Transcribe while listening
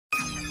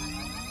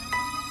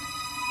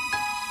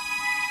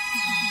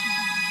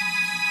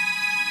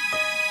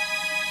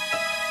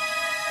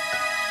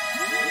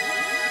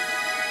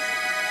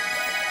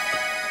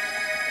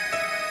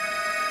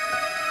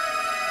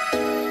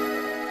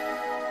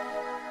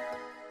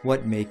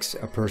What makes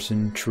a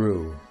person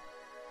true?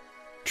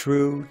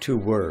 True to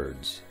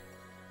words,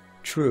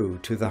 true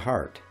to the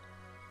heart,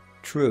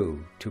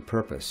 true to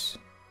purpose.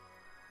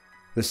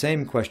 The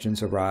same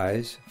questions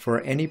arise for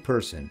any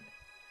person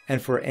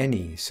and for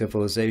any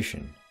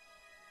civilization,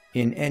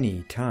 in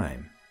any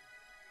time.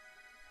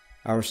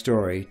 Our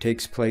story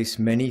takes place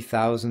many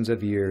thousands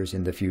of years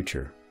in the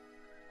future.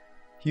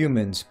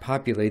 Humans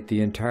populate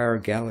the entire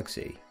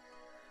galaxy,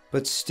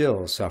 but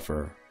still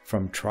suffer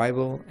from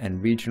tribal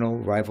and regional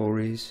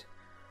rivalries,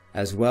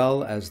 as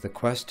well as the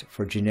quest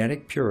for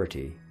genetic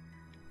purity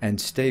and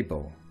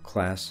stable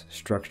class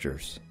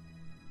structures.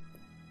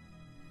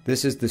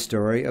 This is the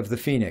story of the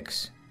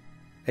Phoenix,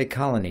 a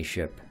colony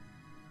ship,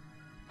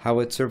 how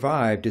it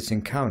survived its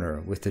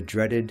encounter with the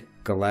dreaded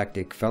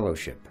Galactic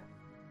Fellowship,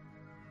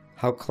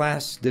 how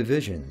class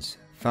divisions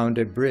found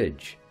a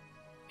bridge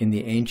in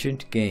the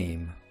ancient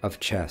game of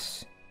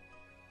chess,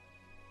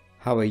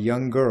 how a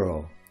young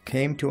girl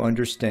came to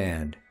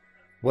understand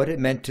what it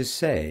meant to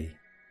say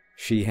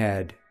she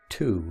had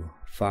 2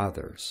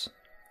 fathers.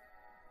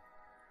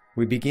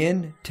 We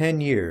begin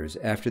 10 years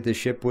after the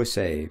ship was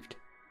saved,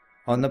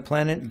 on the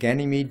planet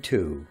Ganymede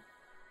 2,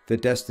 the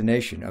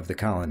destination of the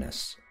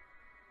colonists.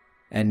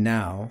 And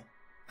now,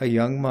 a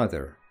young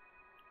mother,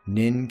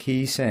 Nin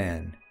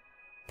Ki-san,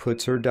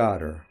 puts her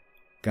daughter,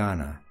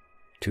 Ghana,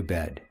 to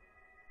bed.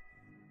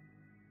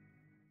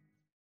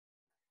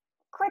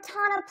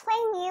 Cortana,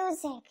 play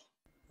music.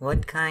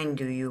 What kind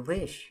do you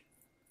wish?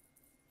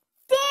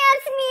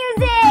 Dance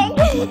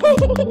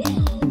music!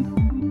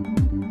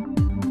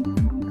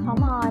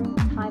 Come on,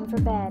 time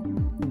for bed.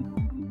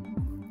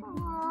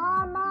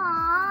 Aw,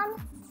 Mom.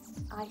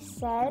 I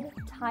said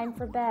time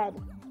for bed.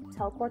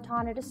 Tell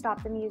Cortana to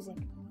stop the music.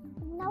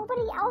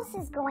 Nobody else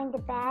is going to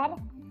bed.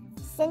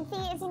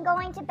 Cynthia isn't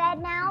going to bed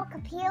now.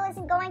 Capille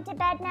isn't going to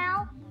bed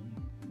now.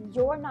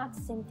 You're not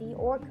Cynthia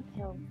or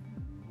Capille.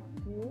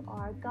 You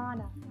are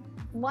Ghana,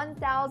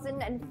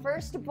 1000 and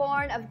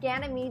firstborn of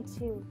Ganymede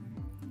 2.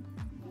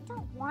 I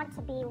don't want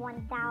to be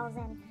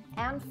 1000.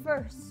 And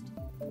first,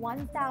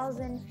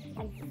 1000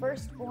 and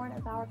firstborn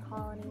of our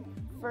colony,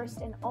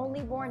 first and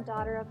only born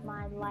daughter of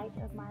my light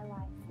of my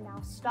life. Now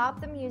stop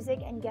the music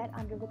and get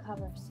under the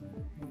covers.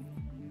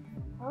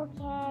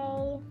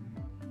 Okay.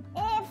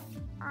 If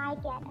I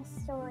get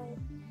a story.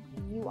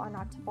 You are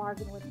not to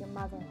bargain with your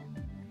mother.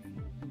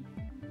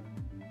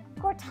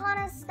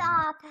 Cortana,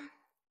 stop.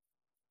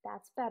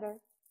 That's better.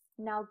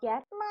 Now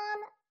get... Mom,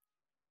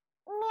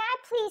 may I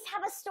please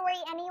have a story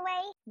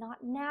anyway?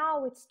 Not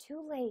now, it's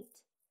too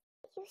late.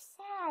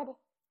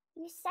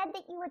 You said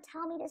that you would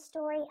tell me the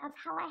story of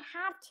how I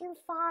have 2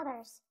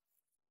 fathers.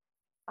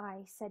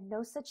 I said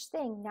no such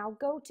thing. Now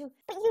go to...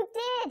 But you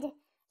did!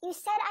 You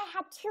said I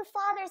had 2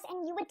 fathers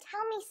and you would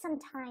tell me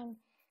sometime.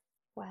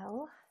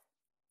 Well,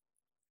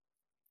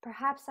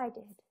 perhaps I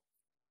did.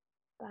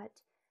 But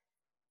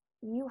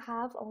you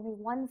have only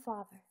 1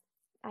 father.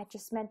 I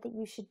just meant that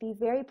you should be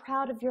very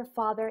proud of your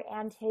father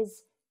and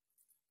his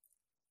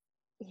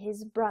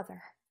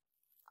brother.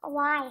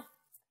 Why?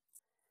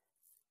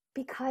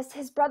 Because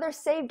his brother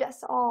saved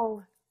us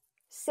all,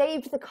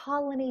 saved the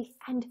colony,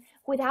 and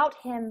without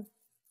him,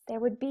 there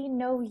would be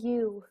no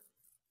you.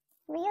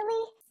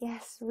 Really?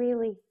 Yes,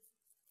 really.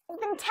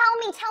 Then tell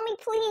me,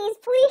 please,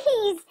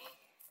 please.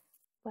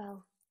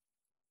 Well,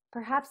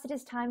 perhaps it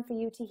is time for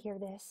you to hear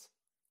this,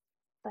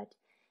 but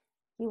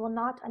you will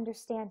not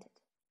understand it.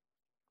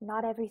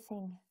 Not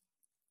everything.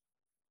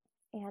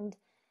 And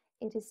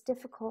it is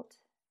difficult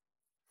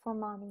for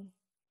Mommy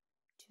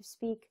to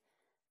speak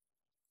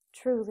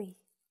truly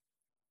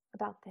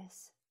about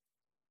this.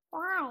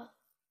 Why?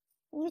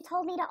 You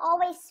told me to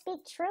always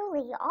speak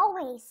truly,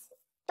 always.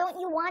 Don't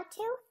you want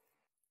to?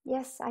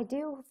 Yes, I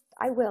do.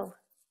 I will.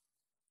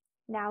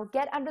 Now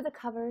get under the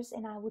covers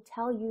and I will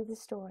tell you the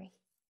story.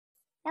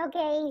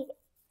 Okay.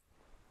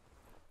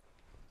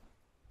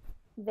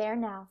 There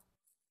now.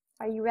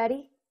 Are you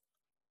ready?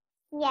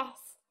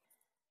 Yes.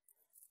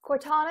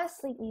 Cortana,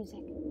 sleep music.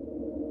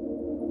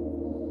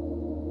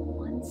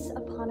 Once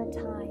upon a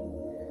time,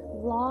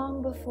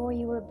 long before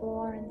you were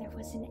born, there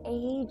was an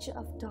age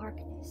of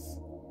darkness.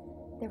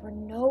 There were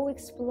no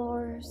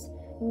explorers,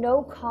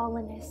 no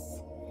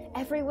colonists.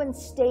 Everyone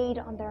stayed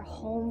on their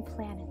home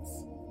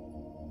planets.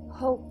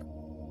 Hope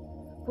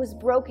was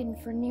broken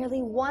for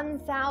nearly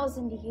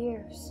 1,000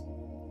 years.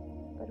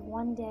 But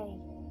one day,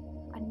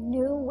 a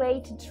new way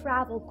to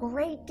travel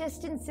great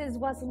distances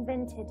was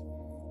invented,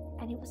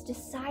 and it was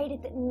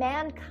decided that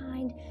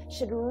mankind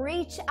should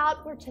reach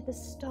outward to the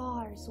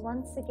stars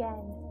once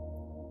again.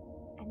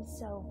 And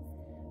so,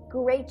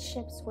 great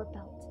ships were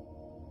built,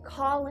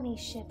 colony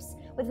ships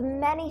with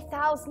many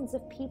thousands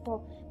of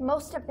people,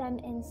 most of them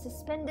in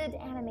suspended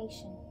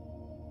animation.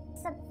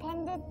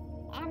 Suspended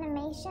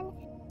animation?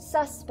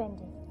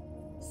 Suspended,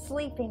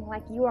 sleeping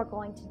like you are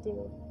going to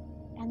do.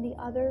 And the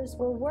others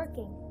were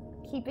working,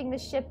 keeping the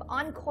ship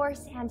on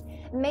course and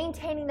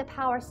maintaining the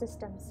power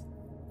systems.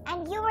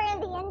 And you were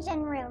in the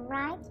engine room,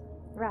 right?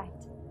 Right.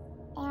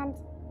 And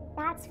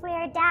that's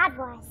where Dad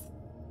was?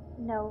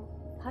 No.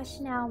 Hush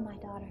now, my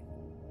daughter.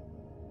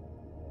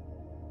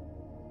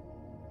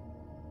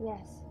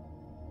 Yes.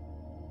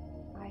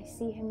 I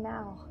see him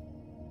now.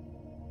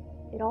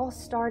 It all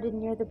started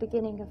near the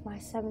beginning of my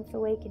 7th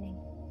awakening.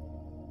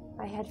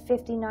 I had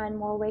 59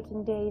 more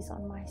waking days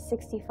on my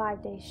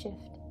 65-day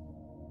shift.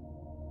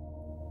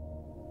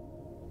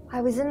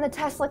 I was in the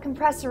Tesla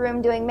compressor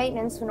room doing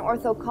maintenance when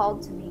Ortho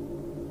called to me.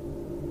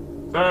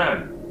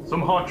 Dad,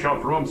 some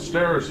hotshot from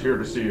upstairs here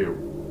to see you.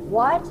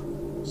 What?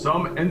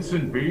 Some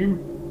Ensign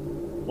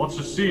Beam wants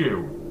to see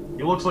you.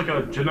 He looks like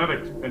a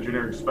genetic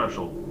engineering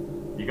special.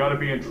 You gotta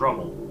be in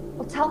trouble.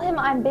 Well, tell him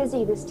I'm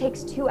busy. This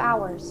takes 2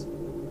 hours.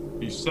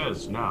 He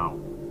says now.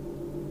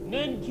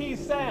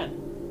 Nin-Ki-San!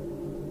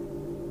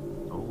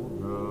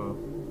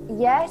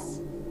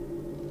 Yes?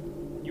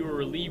 You were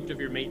relieved of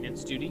your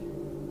maintenance duty.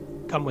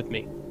 Come with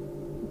me.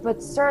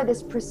 But sir,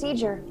 this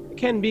procedure...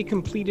 Can be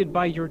completed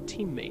by your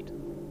teammate.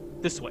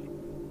 This way.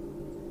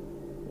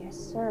 Yes,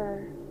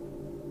 sir.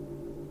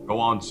 Go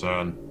on,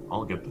 San.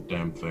 I'll get the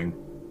damn thing.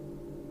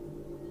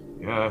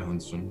 Yeah,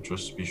 Ensign,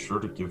 just be sure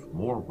to give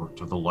more work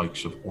to the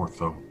likes of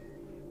Ortho.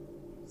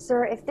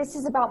 Sir, if this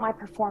is about my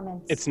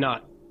performance... It's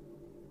not.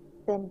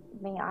 Then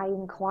may I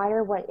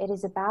inquire what it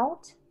is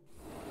about?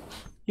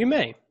 You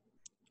may.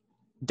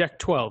 Deck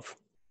 12.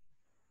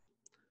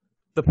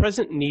 The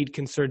present need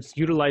concerns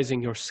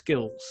utilizing your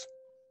skills.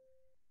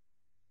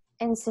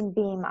 Ensign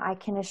Beam, I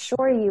can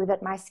assure you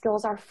that my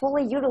skills are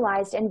fully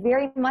utilized and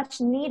very much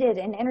needed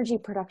in energy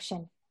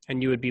production.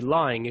 And you would be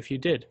lying if you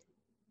did.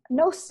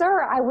 No,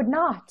 sir, I would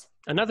not.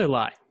 Another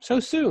lie. So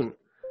soon.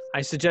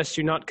 I suggest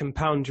you not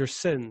compound your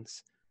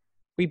sins.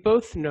 We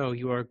both know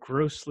you are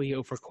grossly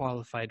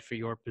overqualified for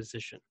your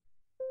position.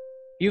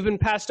 You've been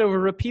passed over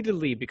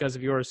repeatedly because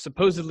of your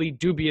supposedly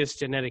dubious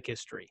genetic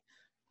history.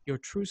 Your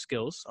true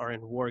skills are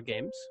in war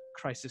games,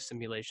 crisis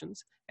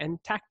simulations, and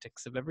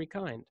tactics of every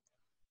kind.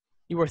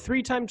 You are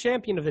 3-time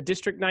champion of the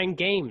District 9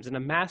 games and a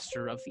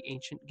master of the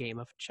ancient game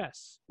of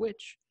chess,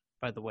 which,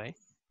 by the way,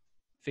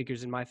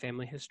 figures in my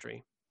family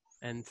history,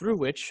 and through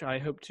which I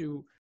hope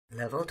to...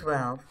 Level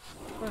 12.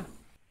 Well,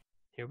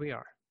 here we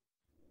are.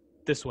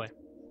 This way.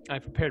 I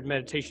prepared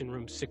meditation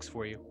room 6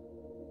 for you.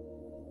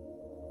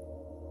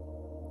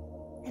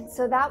 And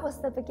so that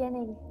was the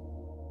beginning.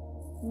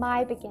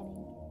 My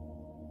beginning.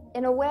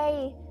 In a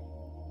way,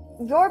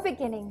 your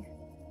beginning,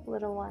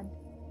 little one.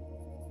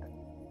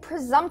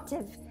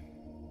 Presumptive,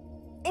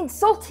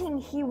 insulting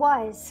he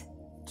was,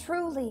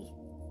 truly.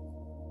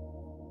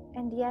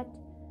 And yet,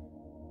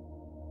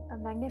 a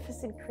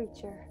magnificent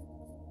creature.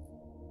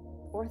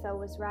 Ortho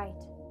was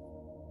right.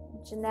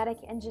 Genetic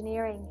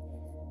engineering,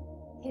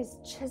 his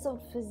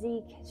chiseled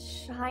physique,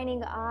 his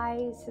shining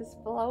eyes, his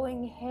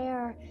flowing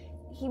hair.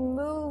 He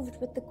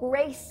moved with the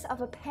grace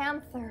of a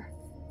panther.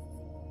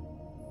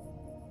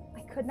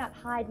 I could not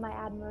hide my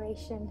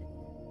admiration.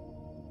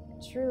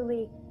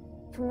 Truly,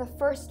 from the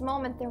first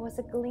moment there was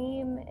a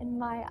gleam in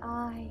my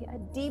eye, a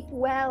deep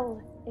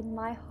well in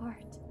my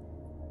heart.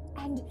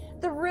 And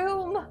the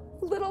room,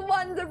 little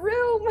one, the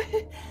room!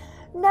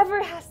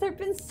 Never has there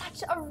been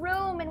such a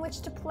room in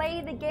which to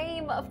play the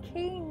game of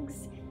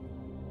kings.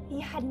 He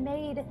had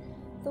made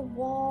the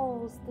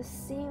walls, the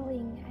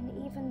ceiling,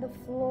 and even the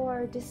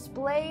floor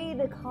display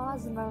the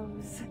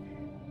cosmos.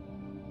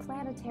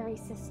 Planetary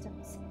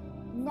systems,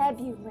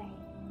 nebulae,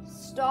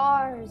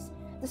 stars,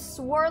 the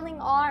swirling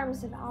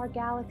arms of our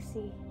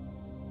galaxy.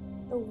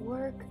 The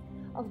work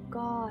of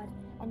God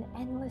and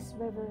endless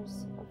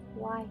rivers of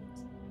white,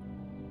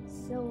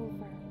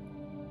 silver,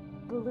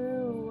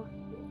 blue,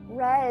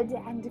 red,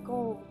 and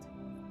gold.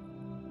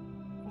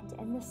 And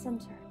in the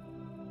center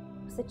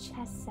was a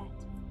chess set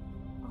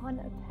on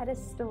a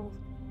pedestal,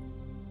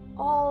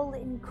 all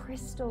in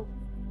crystal,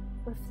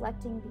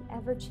 reflecting the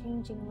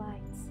ever-changing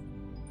lights.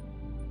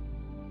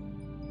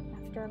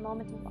 After a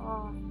moment of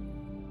awe,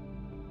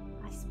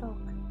 I spoke.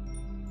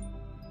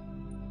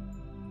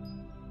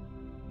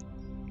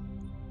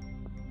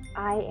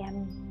 I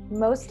am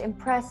most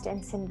impressed,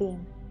 Ensign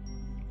Beam.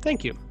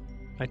 Thank you.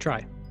 I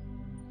try.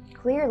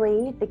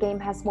 Clearly, the game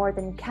has more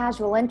than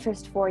casual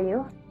interest for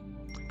you.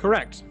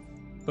 Correct.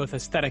 Both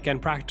aesthetic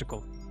and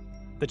practical.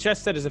 The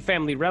chess set is a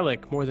family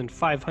relic more than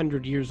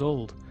 500 years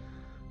old,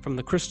 from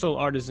the crystal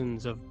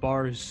artisans of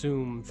Bar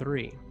Zoom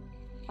 3.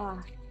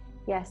 Ah,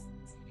 yes.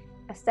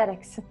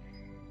 Aesthetics.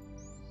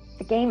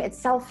 The game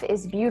itself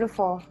is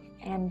beautiful,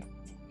 and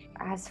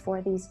as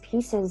for these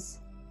pieces,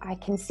 I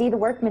can see the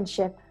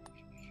workmanship.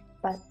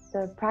 But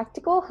the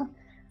practical?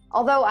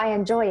 Although I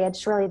enjoy it,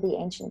 surely the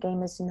ancient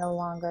game is no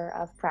longer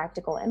of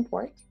practical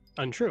import.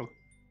 Untrue.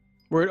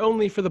 Were it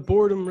only for the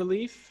boredom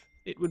relief,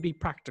 it would be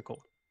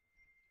practical.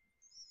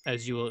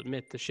 As you will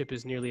admit, the ship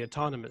is nearly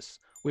autonomous.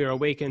 We are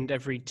awakened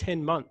every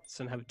 10 months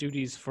and have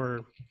duties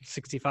for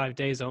 65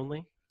 days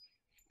only,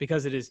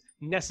 because it is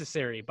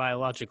necessary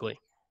biologically.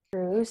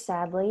 True,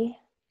 sadly.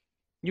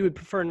 You would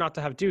prefer not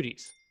to have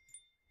duties.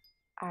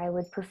 I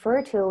would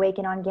prefer to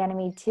awaken on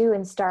Ganymede 2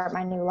 and start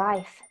my new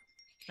life.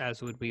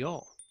 As would we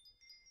all.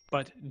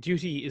 But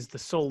duty is the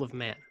soul of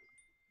man.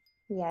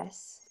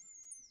 Yes.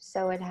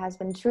 So it has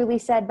been truly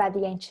said by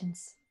the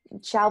ancients.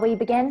 Shall we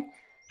begin?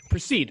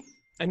 Proceed.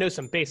 I know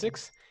some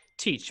basics.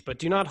 Teach, but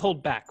do not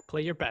hold back.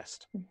 Play your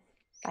best.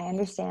 I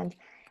understand.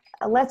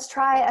 Let's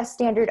try a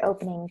standard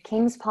opening.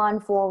 King's pawn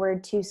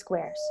forward 2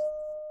 squares.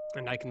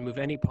 And I can move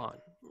any pawn,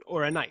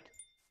 or a knight.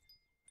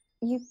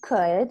 You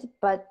could,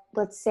 but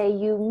let's say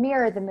you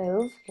mirror the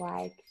move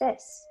like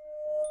this.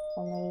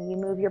 Only you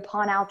move your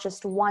pawn out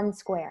just 1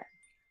 square.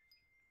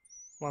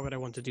 Why would I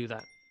want to do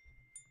that?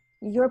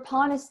 Your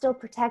pawn is still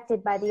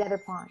protected by the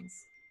other pawns.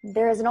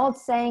 There is an old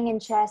saying in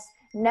chess,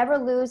 never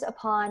lose a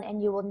pawn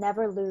and you will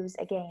never lose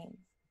a game.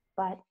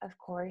 But of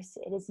course,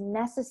 it is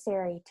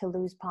necessary to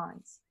lose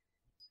pawns.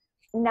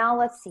 Now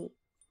let's see.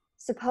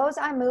 Suppose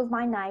I move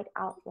my knight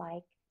out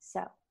like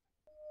so.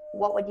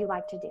 What would you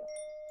like to do?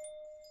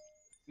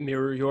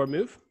 Mirror your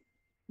move?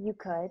 You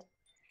could,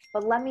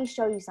 but let me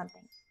show you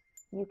something.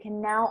 You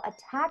can now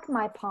attack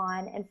my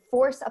pawn and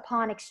force a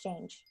pawn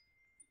exchange.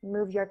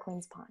 Move your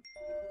queen's pawn.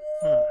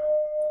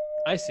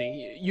 I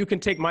see. You can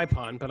take my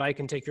pawn, but I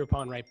can take your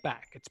pawn right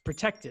back. It's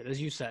protected, as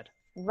you said.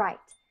 Right.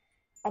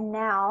 And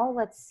now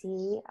let's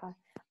see.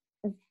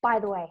 By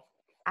the way,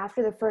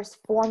 after the first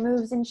 4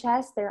 moves in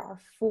chess, there are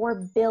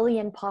 4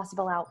 billion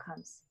possible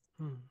outcomes.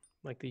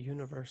 Like the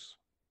universe.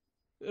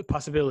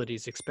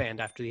 Possibilities expand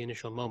after the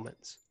initial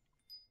moments.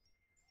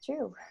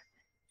 True.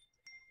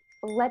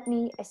 Let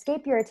me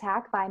escape your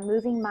attack by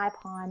moving my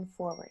pawn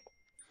forward.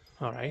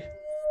 All right.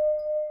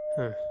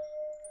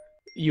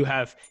 You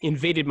have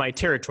invaded my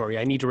territory.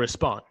 I need to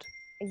respond.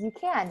 You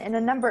can in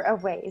a number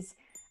of ways.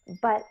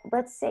 But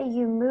let's say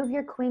you move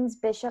your queen's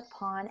bishop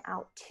pawn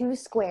out 2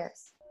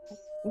 squares.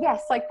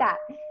 Yes, like that.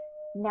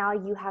 Now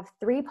you have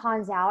 3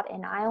 pawns out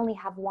and I only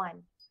have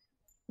 1.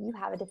 You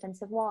have a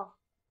defensive wall.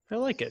 I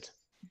like it.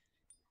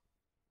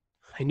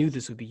 I knew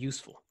this would be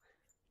useful.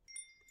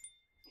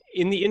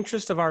 In the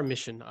interest of our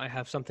mission, I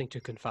have something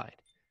to confide.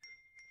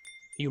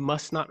 You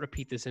must not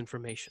repeat this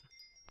information.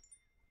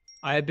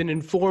 I have been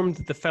informed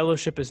that the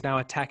Fellowship is now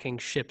attacking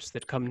ships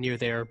that come near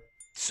their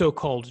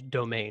so-called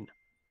domain.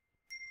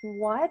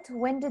 What?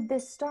 When did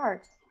this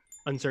start?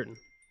 Uncertain.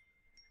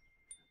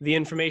 The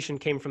information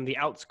came from the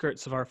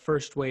outskirts of our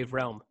first wave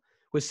realm,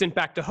 was sent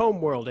back to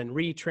Homeworld and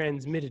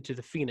retransmitted to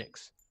the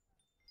Phoenix.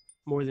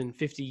 More than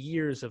 50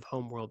 years of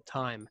Homeworld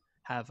time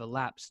have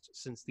elapsed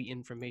since the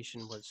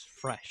information was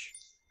fresh.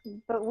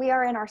 But we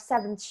are in our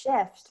 7th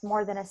shift,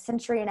 more than a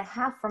century and a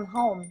half from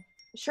home.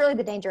 Surely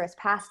the danger has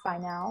passed by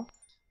now.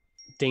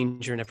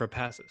 Danger never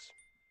passes.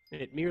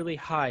 It merely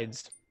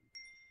hides.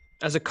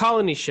 As a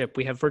colony ship,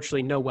 we have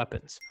virtually no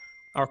weapons.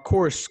 Our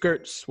course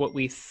skirts what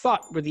we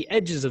thought were the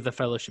edges of the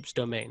Fellowship's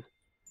domain.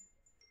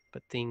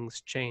 But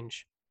things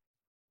change.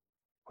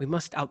 We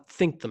must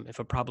outthink them if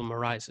a problem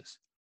arises.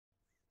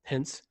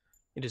 Hence,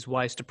 it is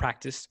wise to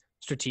practice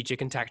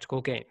strategic and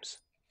tactical games.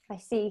 I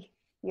see.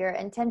 Your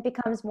intent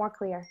becomes more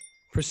clear.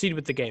 Proceed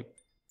with the game.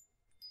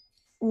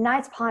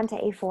 Knight's pawn to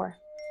a4.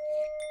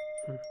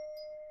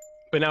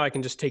 But now I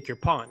can just take your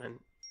pawn, and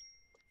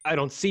I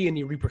don't see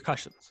any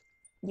repercussions.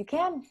 You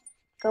can.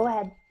 Go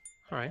ahead.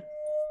 All right.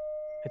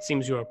 It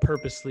seems you are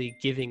purposely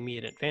giving me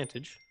an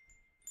advantage.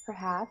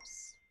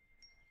 Perhaps.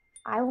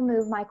 I will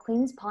move my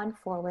queen's pawn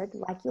forward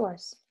like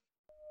yours.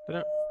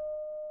 But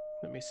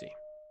let me see.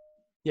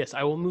 Yes,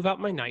 I will move out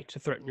my knight to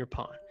threaten your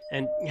pawn.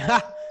 And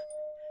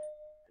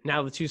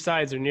now the 2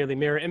 sides are nearly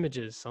mirror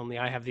images, only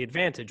I have the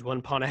advantage,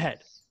 1 pawn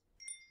ahead.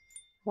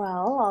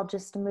 Well, I'll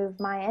just move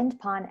my end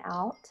pawn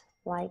out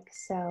like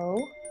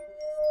so.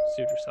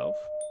 Suit yourself.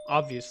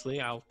 Obviously,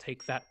 I'll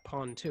take that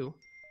pawn too.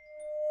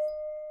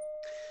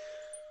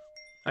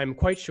 I'm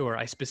quite sure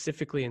I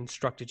specifically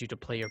instructed you to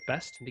play your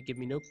best and to give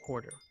me no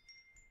quarter.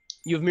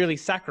 You have merely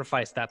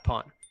sacrificed that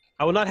pawn.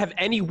 I will not have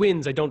any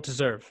wins I don't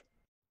deserve.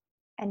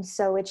 And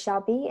so it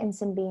shall be,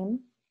 Ensign Beam.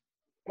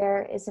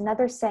 There is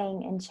another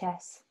saying in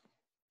chess.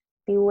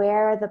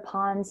 Beware the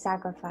pawn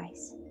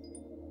sacrifice.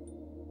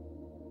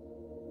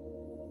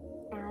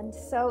 And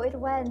so it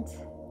went.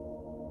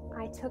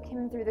 I took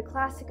him through the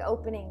classic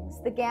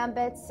openings, the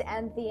gambits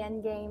and the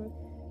endgame,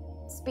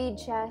 speed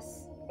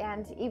chess,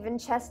 and even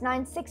chess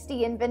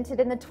 960 invented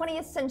in the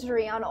 20th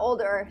century on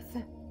old Earth.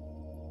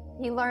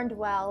 He learned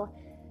well,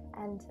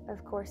 and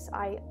of course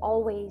I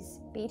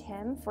always beat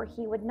him, for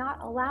he would not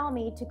allow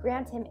me to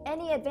grant him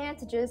any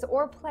advantages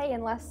or play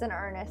in less than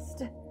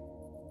earnest.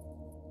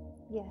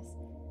 Yes,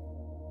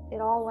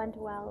 it all went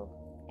well,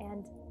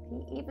 and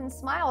he even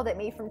smiled at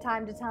me from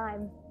time to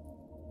time,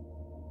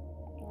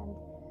 and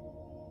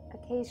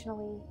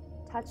occasionally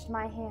touched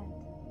my hand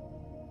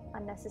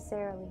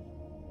unnecessarily.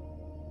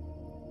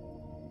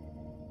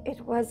 It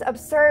was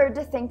absurd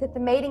to think that the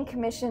mating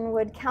commission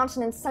would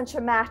countenance such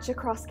a match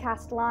across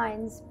caste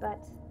lines, but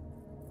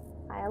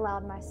I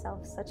allowed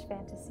myself such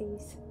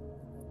fantasies.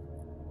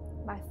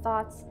 My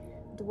thoughts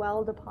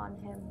dwelled upon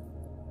him,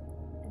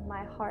 and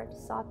my heart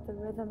sought the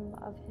rhythm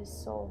of his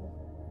soul.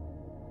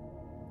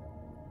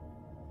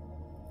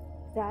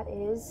 That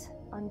is,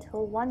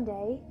 until one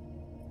day,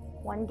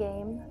 one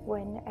game,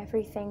 when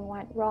everything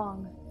went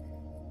wrong.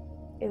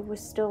 It was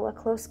still a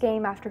close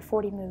game after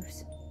 40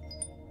 moves.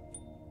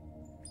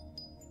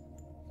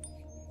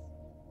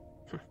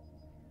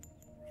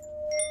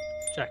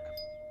 Check.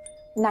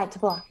 Knight to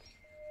block.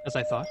 As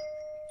I thought,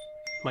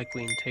 my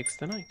queen takes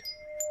the knight.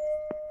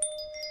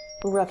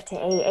 Rook to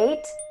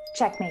A8,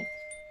 checkmate.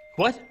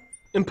 What?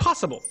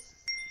 Impossible!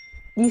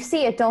 You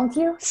see it, don't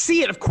you?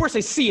 See it? Of course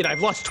I see it!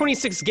 I've lost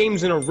 26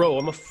 games in a row.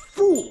 I'm a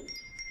fool!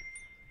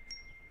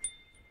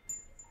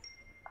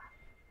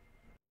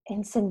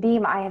 Ensign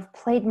Beam, I have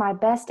played my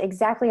best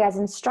exactly as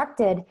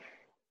instructed.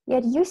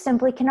 Yet you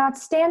simply cannot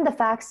stand the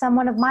fact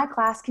someone of my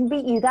class can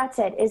beat you. That's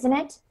it, isn't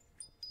it?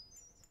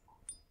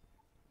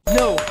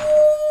 No!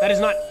 That is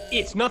not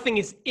it. Nothing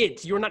is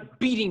it. You're not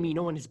beating me.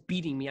 No one is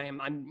beating me. I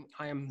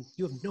am,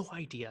 you have no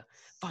idea.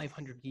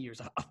 500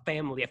 years, a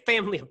family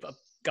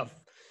of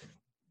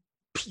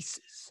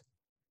pieces.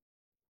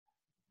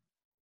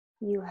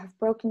 You have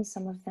broken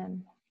some of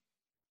them.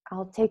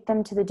 I'll take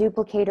them to the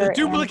duplicator.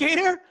 The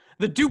duplicator?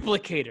 The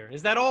duplicator.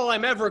 Is that all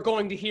I'm ever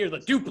going to hear? The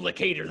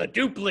duplicator, the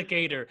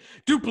duplicator.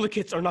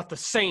 Duplicates are not the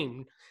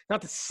same.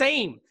 Not the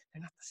same.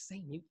 They're not the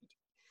same.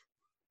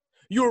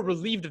 You're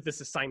relieved of this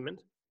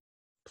assignment.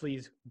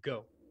 Please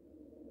go.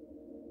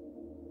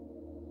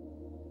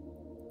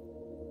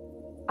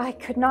 I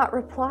could not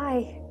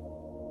reply.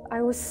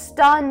 I was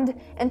stunned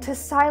into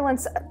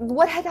silence.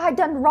 What had I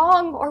done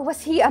wrong? Or was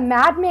he a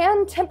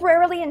madman,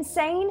 temporarily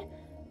insane?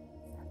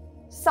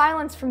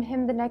 Silence from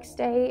him the next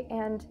day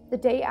and the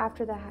day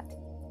after that.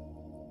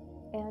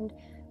 And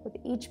with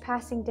each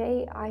passing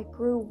day, I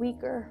grew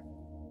weaker,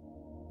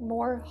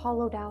 more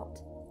hollowed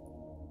out.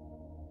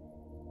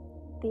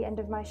 The end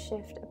of my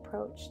shift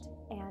approached,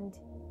 and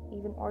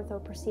even Ortho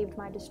perceived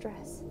my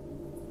distress.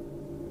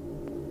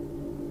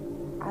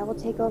 I will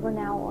take over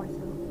now,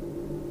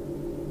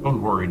 Ortho.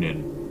 Don't worry,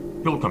 Nin.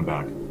 He'll come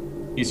back.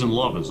 He's in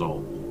love is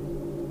all.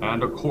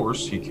 And of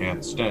course, he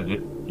can't stand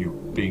it,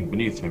 you being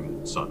beneath him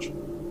and such.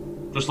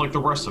 Just like the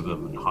rest of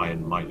them, high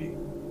and mighty.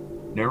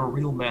 Ne'er a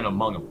real man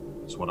among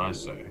them, is what I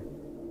say.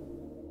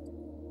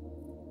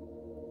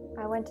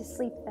 I went to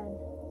sleep then.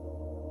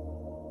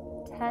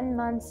 10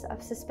 months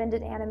of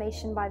suspended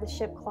animation by the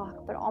ship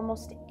clock, but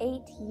almost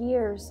 8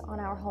 years on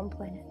our home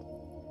planet.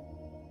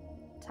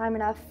 Time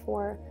enough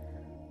for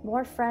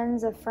more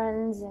friends of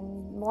friends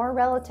and more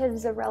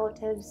relatives of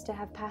relatives to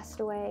have passed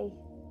away.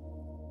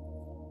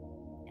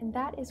 And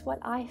that is what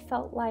I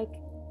felt like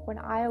when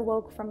I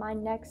awoke from my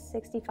next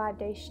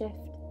 65-day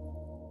shift.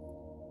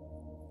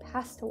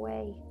 Passed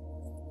away.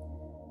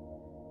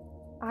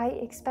 I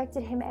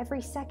expected him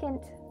every second,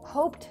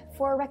 hoped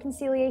for a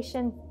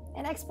reconciliation,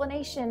 an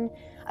explanation,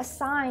 a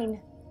sign.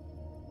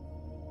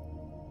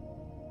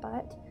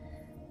 But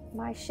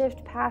my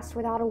shift passed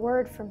without a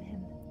word from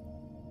him.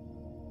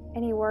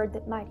 Any word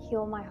that might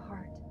heal my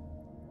heart.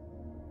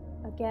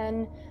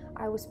 Again,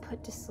 I was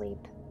put to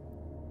sleep.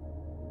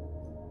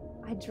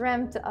 I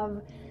dreamt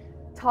of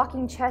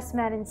talking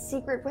chessmen and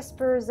secret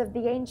whispers of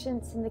the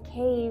ancients in the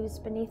caves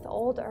beneath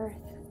old Earth.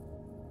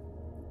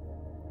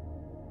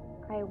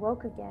 I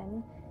awoke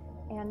again,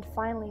 and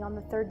finally on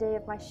the third day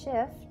of my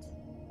shift,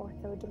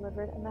 Ortho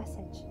delivered a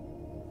message.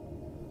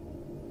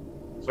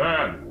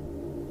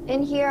 Sam!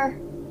 In here.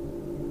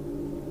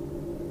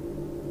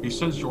 He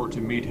says you're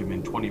to meet him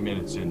in 20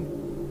 minutes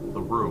in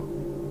the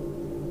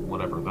room.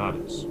 Whatever that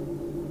is.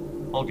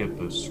 I'll get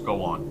this.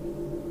 Go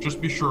on. Just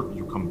be sure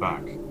you come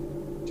back.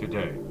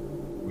 Today.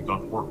 We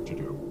got work to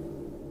do.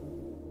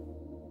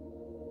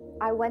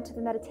 I went to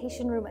the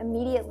meditation room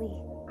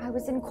immediately. I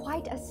was in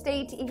quite a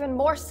state, even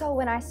more so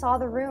when I saw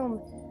the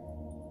room.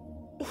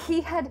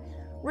 He had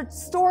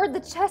restored the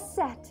chess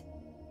set.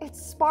 It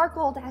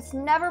sparkled as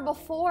never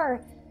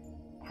before.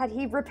 Had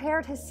he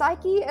repaired his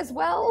psyche as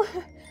well?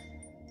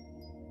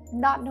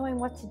 Not knowing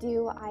what to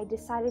do, I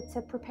decided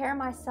to prepare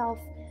myself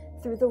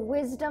through the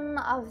wisdom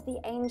of the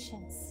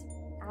ancients,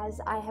 as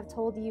I have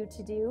told you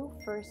to do,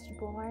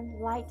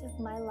 firstborn, light of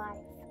my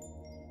life.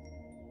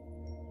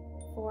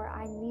 For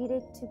I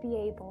needed to be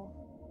able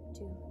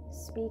to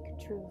speak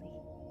truly.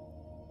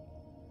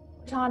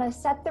 Cortana,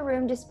 set the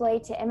room display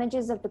to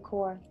images of the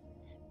core.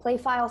 Play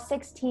file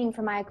 16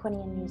 for my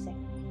Aquinian music.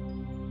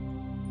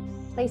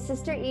 Play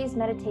Sister E's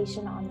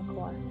meditation on the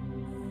core.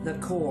 The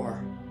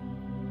core,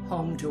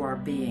 home to our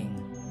being,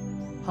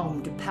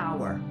 home to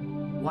power,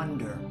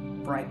 wonder,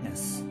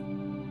 brightness,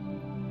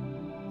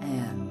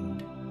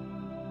 and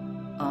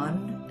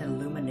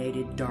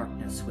unilluminated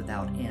darkness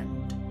without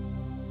end.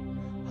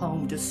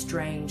 Home to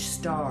strange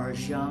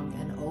stars, young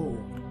and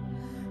old,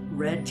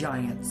 red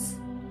giants,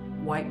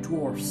 white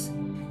dwarfs,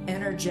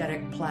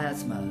 energetic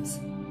plasmas,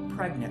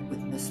 pregnant with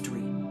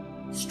mystery,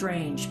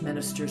 strange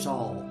ministers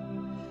all,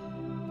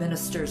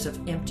 ministers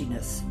of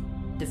emptiness,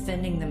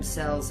 defending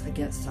themselves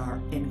against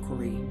our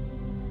inquiry.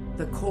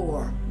 The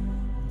core,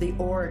 the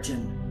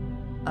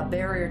origin, a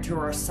barrier to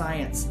our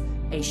science,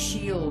 a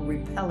shield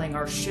repelling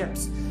our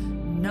ships.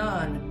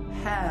 None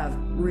have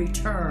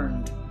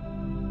returned.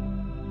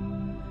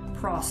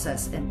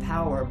 Process and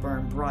power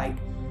burn bright,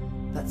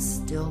 but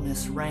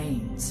stillness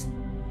reigns.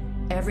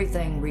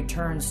 Everything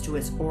returns to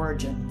its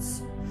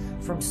origins.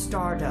 From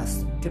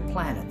stardust to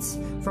planets,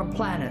 from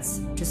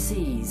planets to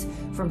seas,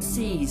 from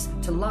seas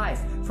to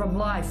life, from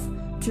life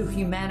to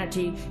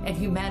humanity, and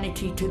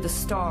humanity to the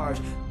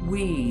stars.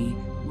 We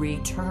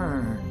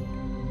return.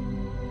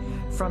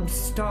 From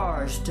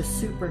stars to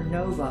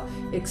supernova,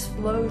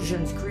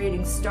 explosions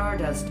creating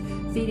stardust,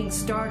 feeding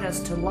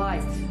stardust to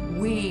life,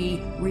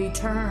 we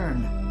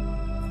return.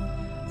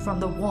 From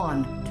the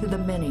one to the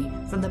many,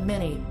 from the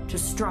many to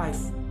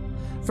strife,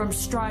 from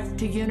strife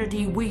to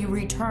unity, we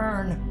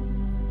return.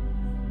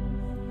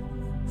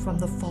 From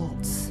the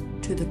false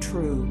to the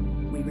true,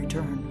 we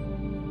return.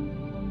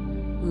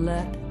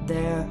 Let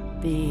there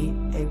be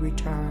a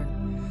return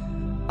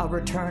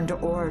to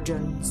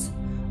origins,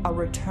 a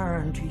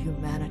return to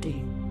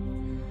humanity,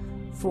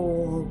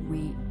 for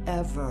we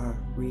ever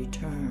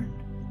return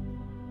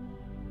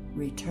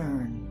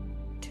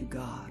to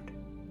God.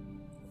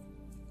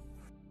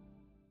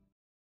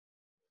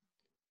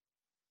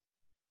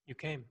 You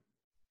came.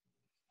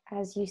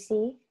 As you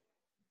see,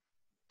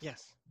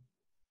 Yes.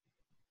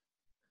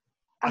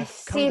 I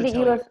I've come see to that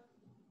you tell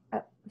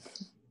have.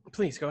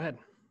 Please, go ahead.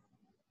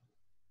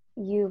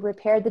 You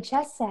repaired the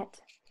chess set.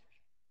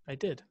 I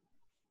did.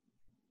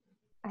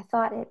 I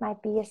thought it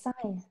might be a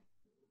sign.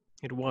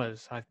 It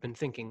was. I've been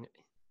thinking.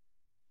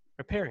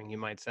 Repairing, you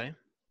might say.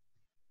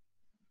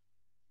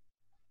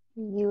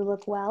 You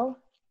look well.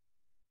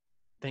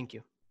 Thank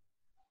you.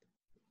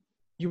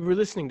 You were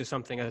listening to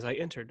something as I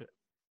entered.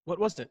 What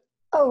was it?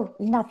 Oh,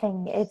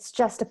 nothing. It's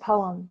just a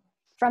poem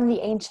from the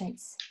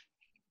ancients.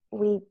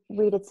 We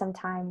read it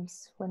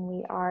sometimes when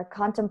we are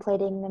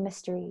contemplating the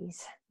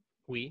mysteries.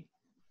 We?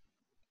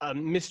 A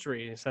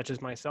mystery such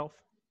as myself?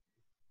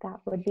 That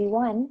would be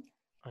one.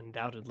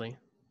 Undoubtedly.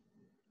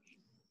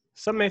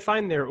 Some may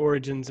find their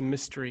origins a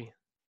mystery,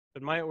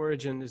 but my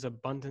origin is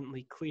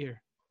abundantly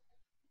clear.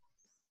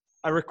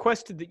 I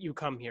requested that you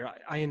come here.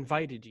 I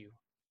invited you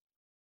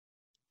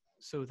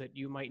so that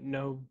you might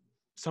know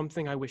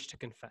something I wish to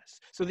confess,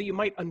 so that you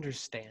might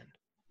understand.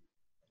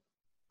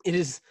 It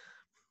is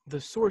the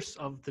source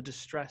of the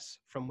distress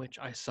from which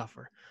I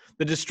suffer,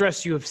 the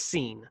distress you have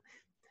seen.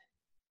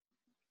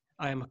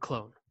 I am a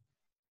clone.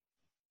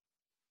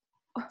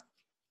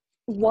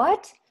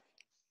 What?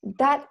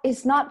 That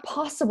is not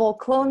possible.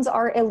 Clones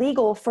are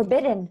illegal,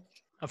 forbidden.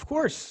 Of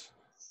course,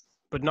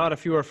 but not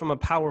if you are from a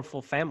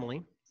powerful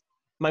family.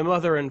 My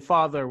mother and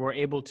father were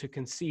able to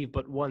conceive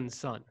but one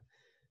son.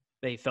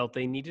 They felt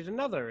they needed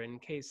another in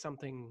case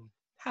something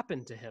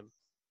happened to him.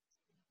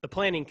 The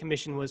planning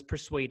commission was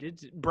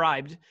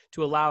bribed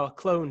to allow a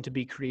clone to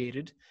be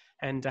created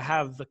and to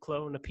have the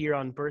clone appear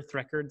on birth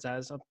records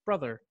as a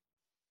brother.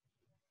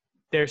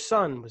 Their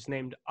son was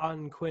named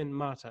Anquin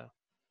Mata.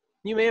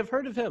 You may have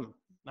heard of him.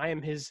 I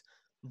am his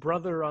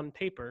brother on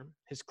paper,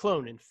 his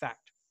clone in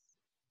fact.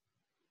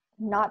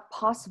 Not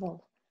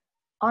possible.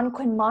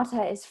 Anquin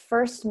Mata is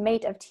first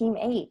mate of Team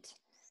 8.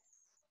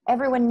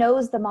 Everyone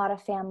knows the Mata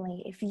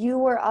family. If you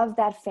were of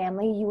that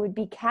family, you would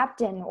be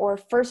captain or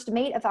first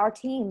mate of our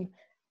team.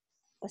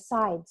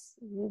 Besides,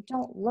 you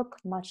don't look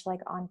much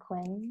like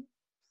Anquin.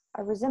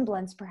 A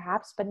resemblance,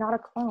 perhaps, but not a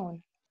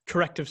clone.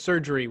 Corrective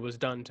surgery was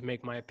done to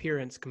make my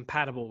appearance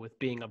compatible with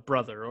being a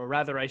brother, or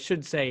rather, I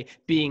should say,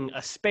 being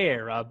a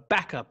spare, a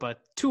backup, a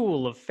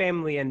tool of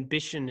family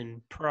ambition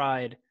and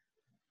pride.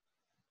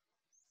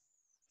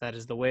 That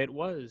is the way it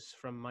was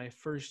from my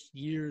first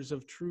years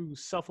of true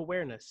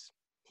self-awareness.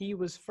 He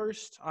was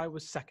first, I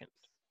was second.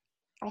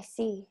 I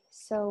see.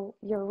 So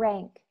your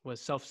rank.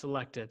 Was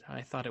self-selected.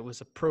 I thought it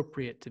was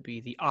appropriate to be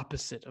the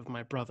opposite of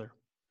my brother.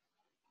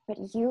 But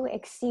you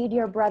exceed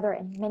your brother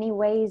in many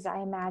ways, I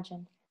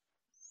imagine.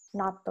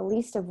 Not the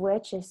least of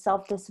which is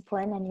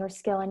self-discipline and your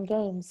skill in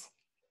games.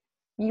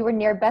 You were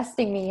near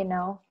besting me, you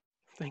know.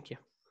 Thank you.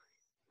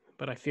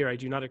 But I fear I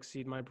do not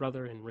exceed my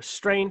brother in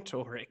restraint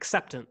or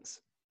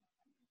acceptance.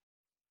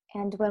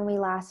 And when we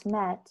last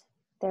met,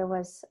 there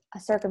was a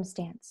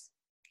circumstance,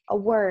 a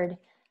word,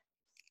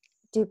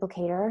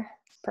 duplicator,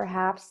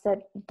 perhaps,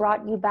 that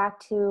brought you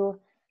back to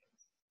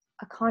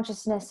a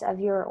consciousness of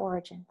your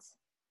origins.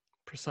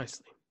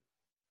 Precisely.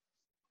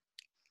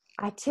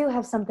 I too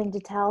have something to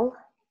tell.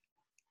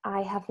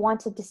 I have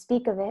wanted to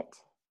speak of it,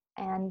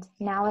 and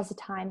now is the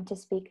time to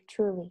speak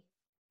truly.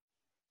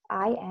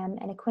 I am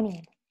an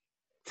Aquinian.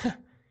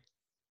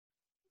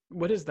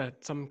 What is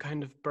that, some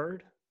kind of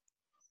bird?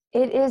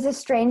 It is a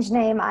strange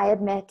name, I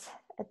admit.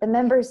 The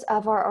members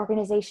of our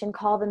organization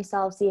call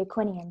themselves the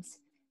Aquinians.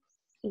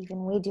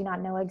 Even we do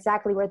not know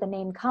exactly where the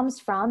name comes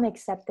from,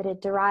 except that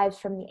it derives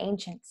from the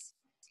ancients,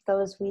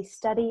 those we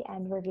study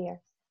and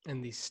revere.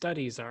 And these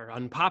studies are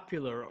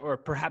unpopular or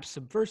perhaps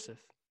subversive.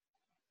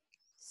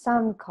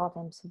 Some call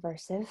them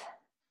subversive.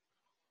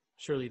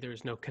 Surely there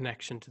is no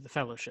connection to the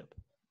Fellowship.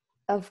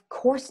 Of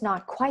course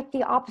not, quite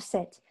the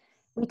opposite.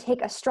 We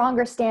take a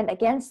stronger stand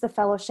against the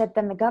Fellowship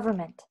than the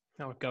government.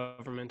 Our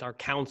government, our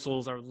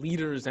councils, our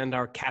leaders, and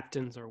our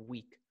captains are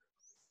weak.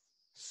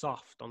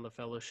 Soft on the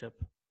Fellowship.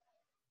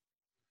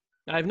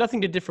 I have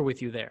nothing to differ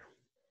with you there.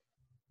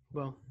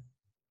 Well,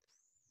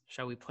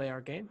 shall we play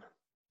our game?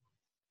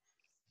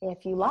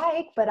 If you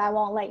like, but I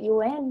won't let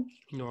you in.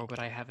 Nor would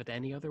I have it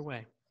any other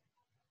way.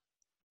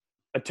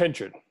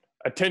 Attention,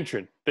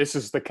 attention, this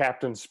is the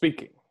captain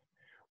speaking.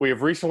 We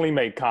have recently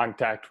made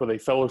contact with a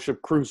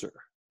Fellowship cruiser.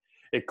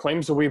 It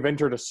claims that we've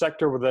entered a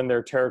sector within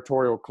their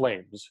territorial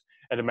claims,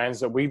 and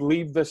demands that we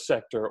leave this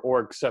sector or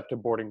accept a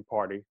boarding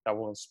party that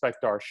will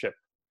inspect our ship.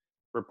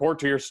 Report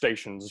to your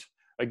stations.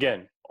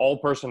 Again, all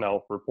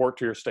personnel, report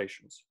to your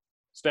stations.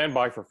 Stand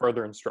by for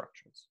further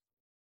instructions.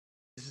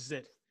 This is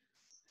it.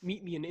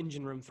 Meet me in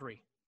engine room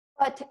 3.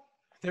 But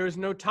There is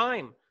no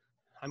time.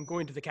 I'm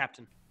going to the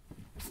captain.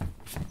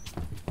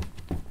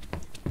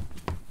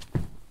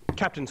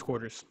 Captain's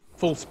quarters.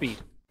 Full speed.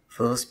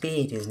 Full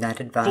speed is not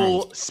advised.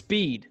 Full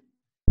speed.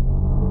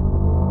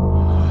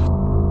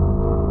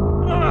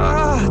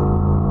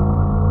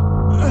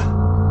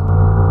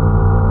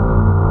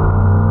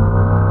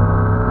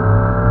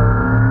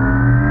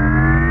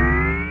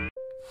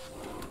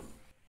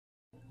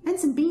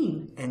 Ensign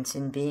Beam.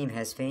 Ensign Beam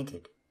has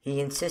fainted. He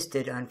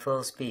insisted on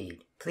full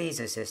speed. Please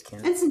assist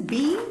him. Ensign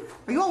Beam?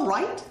 Are you all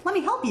right? Let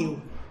me help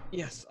you.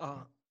 Yes,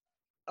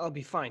 I'll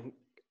be fine.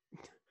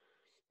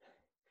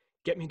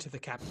 Get me to the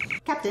captain.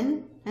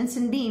 Captain,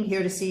 Ensign Beam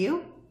here to see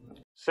you.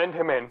 Send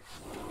him in.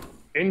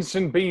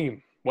 Ensign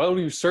Beam, well,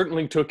 you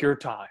certainly took your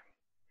time.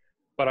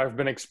 But I've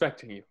been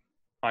expecting you.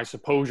 I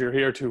suppose you're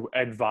here to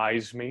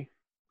advise me?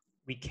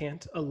 We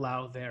can't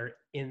allow their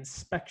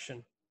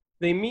inspection.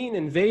 They mean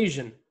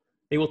invasion.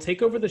 They will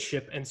take over the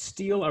ship and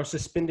steal our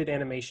suspended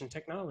animation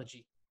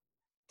technology.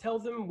 Tell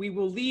them we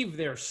will leave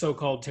their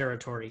so-called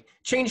territory.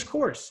 Change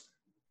course.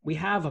 We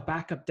have a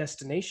backup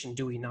destination,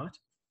 do we not?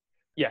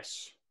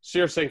 Yes,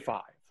 Circe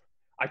 5.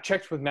 I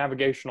checked with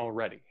navigation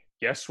already.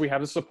 Yes, we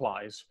have the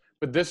supplies,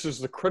 but this is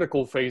the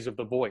critical phase of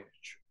the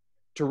voyage.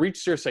 To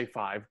reach Circe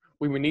 5,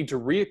 we would need to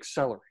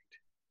re-accelerate.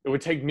 It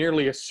would take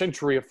nearly a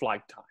century of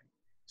flight time,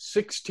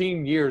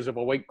 16 years of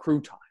awake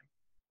crew time.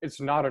 It's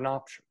not an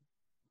option.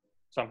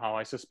 Somehow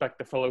I suspect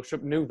the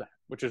Fellowship knew that,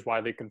 which is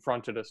why they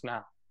confronted us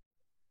now.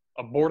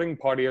 A boarding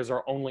party is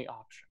our only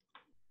option.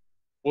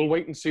 We'll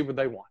wait and see what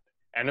they want,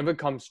 and if it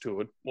comes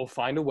to it, we'll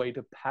find a way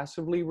to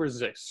passively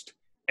resist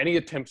any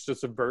attempts to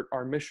subvert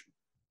our mission.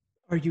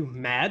 Are you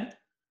mad?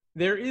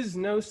 There is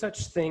no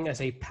such thing as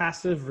a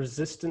passive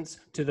resistance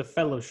to the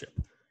Fellowship.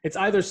 It's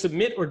either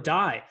submit or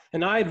die,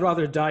 and I'd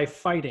rather die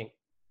fighting.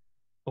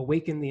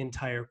 Awaken the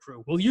entire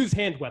crew. We'll use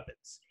hand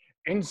weapons.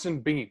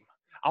 Ensign Beam,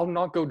 I'll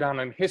not go down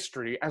in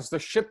history as the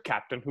ship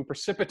captain who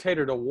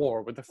precipitated a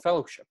war with the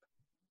Fellowship.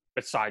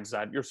 Besides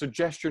that, your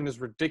suggestion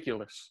is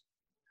ridiculous.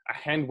 A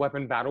hand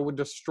weapon battle would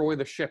destroy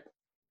the ship.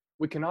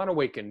 We cannot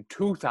awaken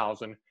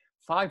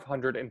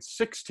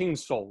 2,516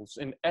 souls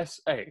in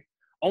SA,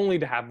 only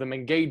to have them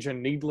engage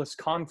in needless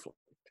conflict.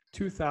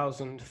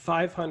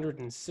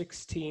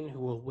 2,516 who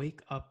will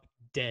wake up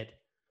dead,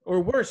 or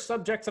worse,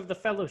 subjects of the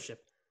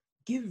Fellowship.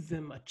 Give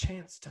them a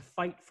chance to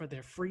fight for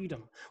their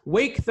freedom.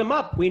 Wake them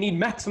up. We need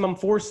maximum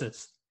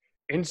forces.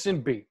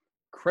 Ensign Beam,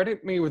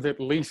 credit me with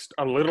at least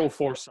a little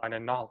foresight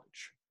and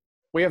knowledge.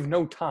 We have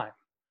no time.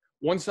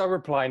 Once I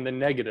reply in the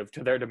negative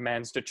to their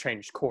demands to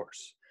change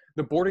course,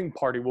 the boarding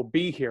party will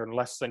be here in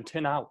less than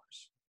 10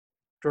 hours.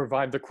 To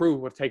revive the crew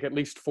will take at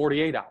least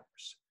 48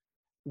 hours.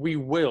 We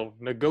will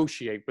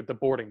negotiate with the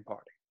boarding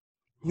party.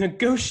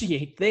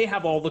 Negotiate? They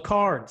have all the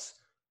cards.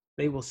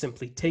 They will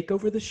simply take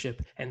over the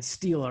ship and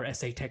steal our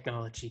SA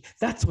technology.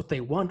 That's what they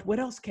want. What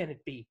else can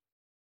it be?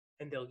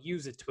 And they'll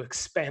use it to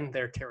expand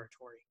their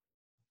territory.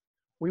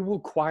 We will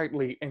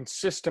quietly and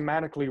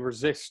systematically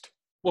resist.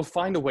 We'll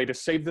find a way to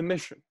save the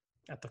mission.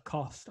 At the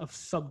cost of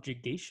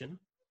subjugation.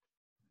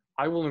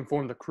 I will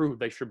inform the crew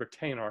they should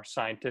retain our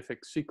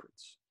scientific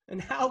secrets.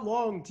 And how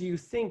long do you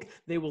think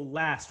they will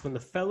last when the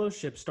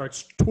Fellowship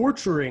starts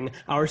torturing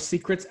our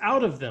secrets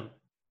out of them?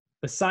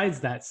 Besides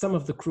that, some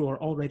of the crew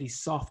are already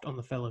soft on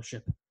the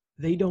Fellowship.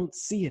 They don't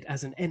see it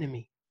as an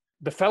enemy.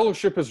 The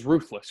Fellowship is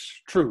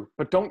ruthless, true,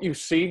 but don't you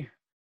see?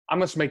 I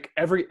must make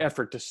every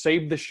effort to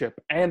save the ship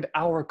and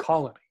our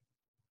colony.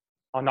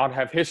 I'll not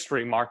have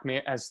history mark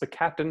me as the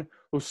captain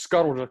who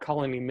scuttled a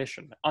colony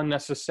mission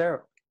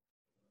unnecessarily.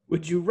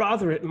 Would you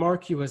rather it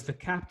mark you as the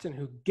captain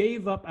who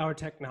gave up our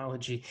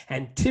technology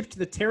and tipped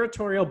the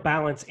territorial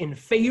balance in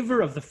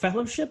favor of the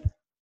Fellowship?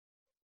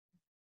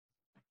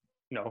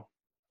 No,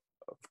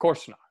 of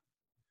course not.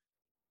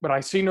 But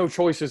I see no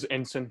choices,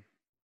 Ensign.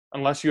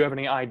 Unless you have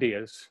any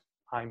ideas,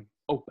 I'm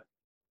open.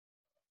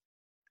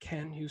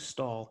 Can you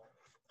stall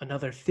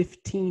another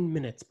 15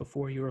 minutes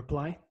before you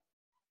reply?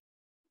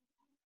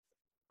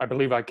 I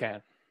believe I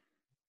can.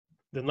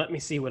 Then let me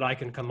see what I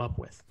can come up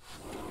with.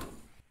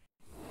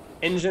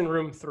 Engine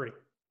room 3.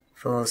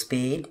 Full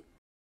speed.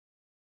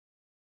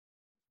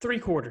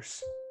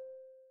 3/4.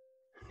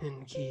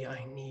 Skky,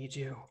 I need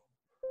you.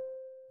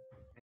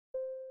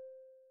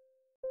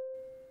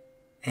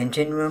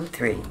 Engine room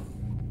 3.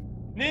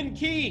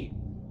 Skky!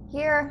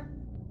 here.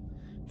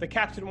 The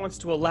captain wants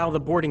to allow the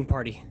boarding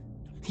party.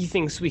 He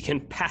thinks we can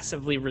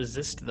passively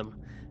resist them.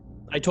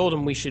 I told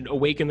him we should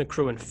awaken the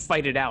crew and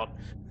fight it out.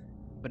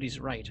 But he's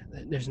right.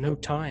 There's no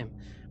time.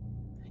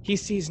 He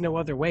sees no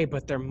other way,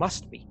 but there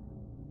must be.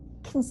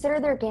 Consider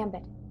their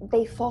gambit.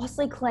 They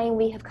falsely claim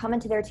we have come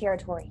into their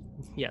territory.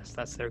 Yes,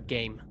 that's their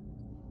game.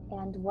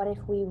 And what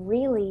if we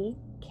really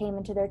came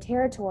into their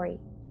territory?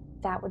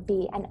 That would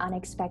be an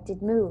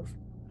unexpected move.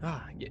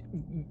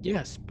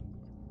 Yes.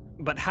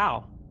 But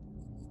how?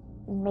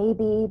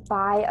 Maybe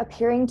by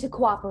appearing to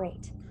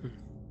cooperate.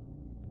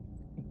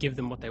 Give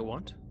them what they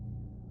want?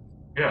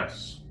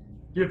 Yes,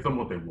 give them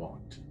what they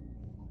want.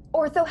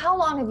 Ortho, how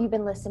long have you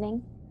been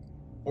listening?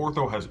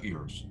 Ortho has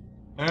ears,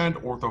 and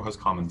Ortho has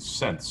common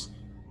sense.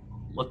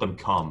 Let them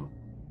come.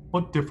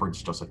 What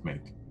difference does it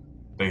make?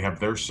 They have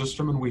their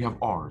system and we have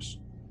ours.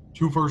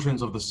 Two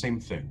versions of the same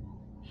thing.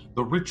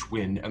 The rich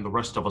win and the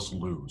rest of us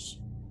lose.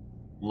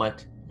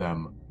 Let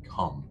them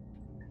come.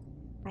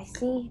 I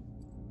see.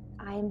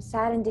 I am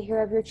saddened to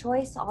hear of your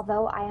choice,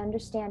 although I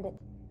understand it.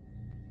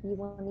 You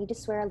will need to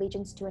swear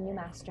allegiance to a new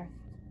master.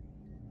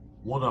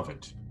 What of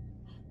it?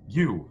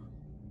 You,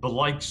 the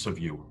likes of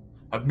you,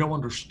 have no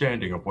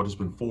understanding of what has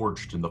been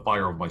forged in the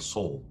fire of my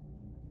soul.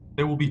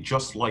 They will be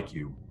just like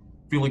you,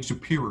 feeling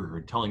superior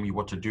and telling me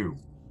what to do.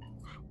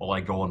 While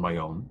I go on my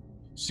own,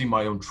 see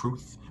my own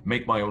truth,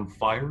 make my own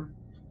fire,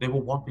 they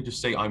will want me to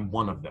say I'm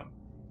one of them.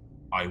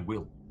 I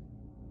will.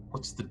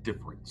 What's the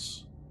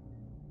difference?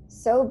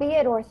 So be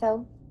it,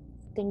 Ortho.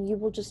 Then you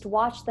will just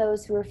watch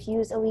those who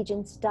refuse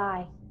allegiance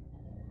die.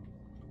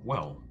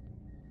 Well,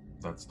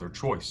 that's their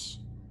choice.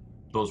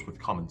 Those with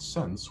common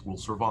sense will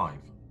survive.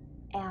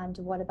 And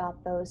what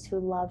about those who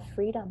love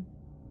freedom?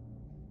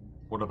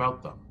 What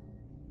about them?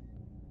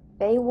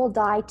 They will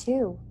die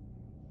too.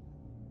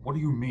 What do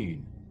you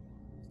mean?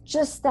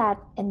 Just that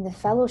in the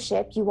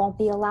Fellowship, you won't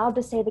be allowed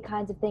to say the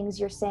kinds of things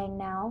you're saying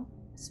now.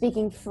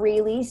 Speaking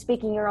freely,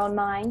 speaking your own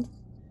mind.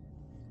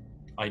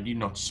 I need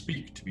not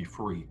speak to be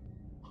free.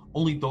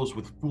 Only those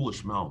with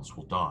foolish mouths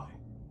will die.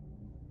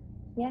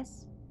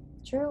 Yes,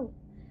 true.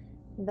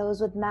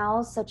 Those with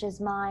mouths such as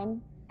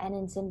mine and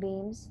ensign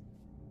beams.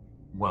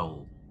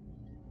 Well,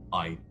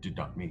 I did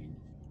not mean.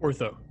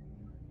 Ortho,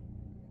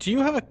 do you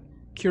have a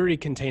Curie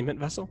containment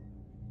vessel?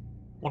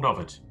 What of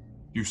it?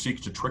 You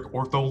seek to trick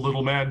Ortho,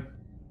 little man?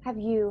 Have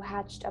you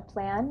hatched a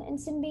plan,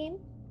 ensign beam?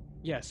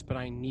 Yes, but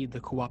I need the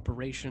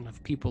cooperation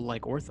of people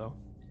like Ortho.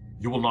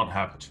 You will not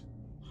have it.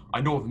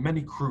 I know of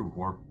many crew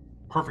who are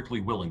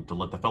perfectly willing to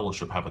let the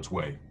Fellowship have its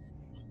way.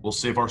 We'll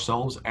save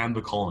ourselves and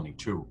the colony,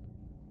 too.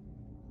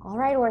 All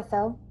right,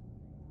 Ortho.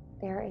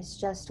 There is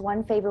just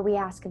one favor we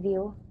ask of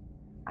you.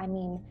 I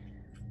mean,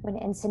 when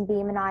Ensign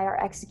Beam and I are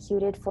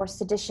executed for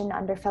sedition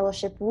under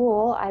Fellowship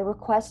rule, I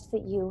request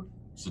that you...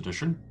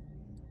 Sedition?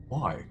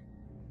 Why?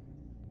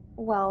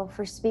 Well,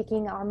 for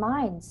speaking our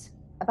minds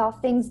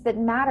about things that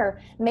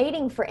matter.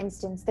 Mating, for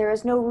instance. There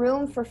is no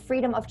room for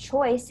freedom of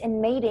choice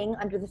in mating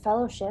under the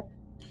Fellowship.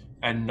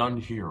 And none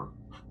here.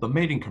 The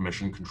Mating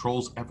Commission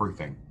controls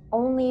everything.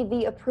 Only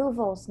the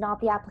approvals, not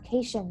the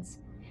applications.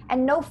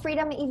 And no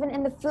freedom even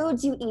in the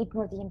foods you eat,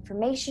 nor the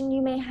information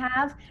you may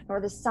have, nor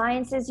the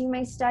sciences you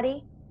may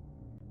study.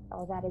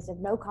 Oh, that is of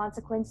no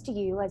consequence to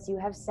you, as you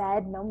have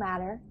said, no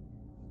matter.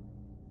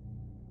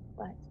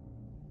 But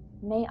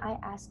may I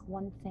ask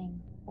one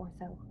thing,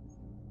 Ortho?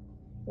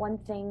 One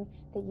thing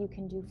that you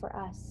can do for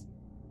us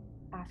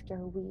after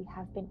we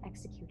have been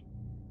executed.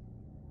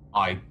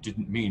 I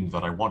didn't mean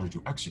that I wanted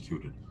you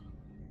executed.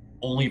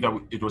 Only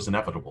that it was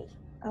inevitable.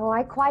 Oh,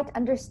 I quite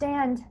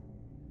understand.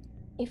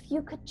 If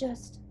you could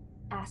just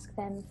ask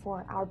them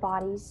for our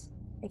bodies,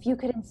 if you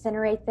could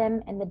incinerate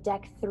them in the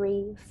Deck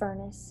 3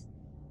 furnace.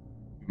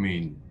 You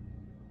mean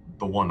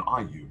the one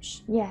I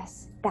use?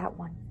 Yes, that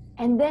one.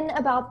 And then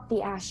about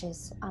the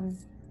ashes.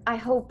 I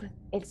hope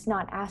it's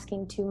not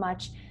asking too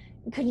much.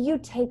 Could you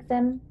take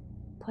them,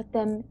 put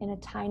them in a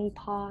tiny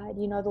pod,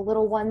 you know, the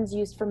little ones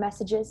used for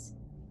messages?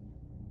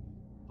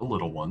 The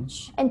little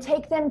ones. And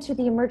take them to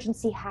the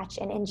emergency hatch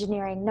in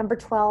engineering, number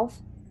 12,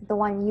 the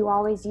one you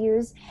always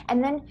use.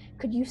 And then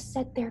could you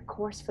set their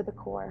course for the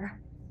core?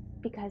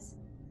 Because,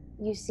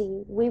 you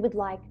see, we would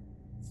like,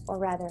 or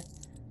rather,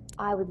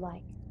 I would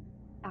like,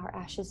 our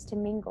ashes to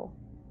mingle.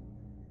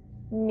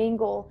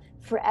 Mingle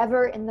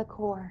forever in the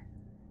core.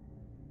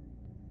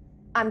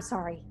 I'm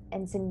sorry,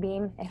 Ensign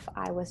Beam, if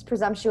I was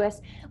presumptuous.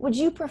 Would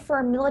you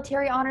prefer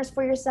military honors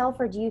for yourself,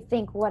 or do you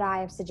think what I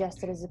have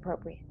suggested is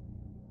appropriate?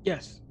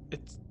 Yes,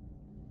 it's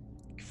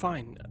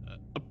fine.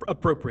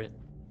 Appropriate.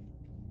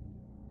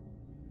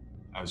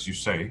 As you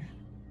say,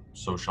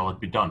 so shall it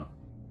be done.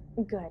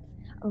 Good.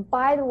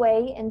 By the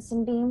way,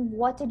 Ensign Beam,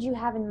 what did you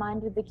have in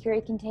mind with the Curie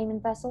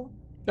containment vessel?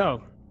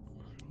 Oh,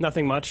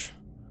 nothing much.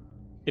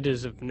 It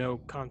is of no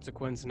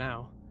consequence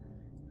now.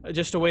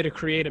 Just a way to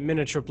create a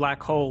miniature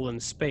black hole in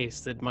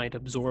space that might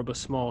absorb a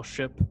small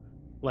ship,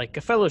 like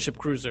a Fellowship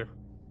cruiser.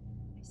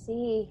 I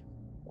see.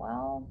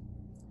 Well,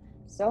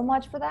 so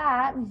much for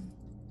that.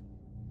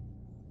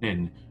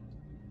 Nin,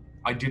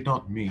 I did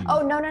not mean...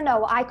 Oh,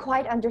 no. I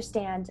quite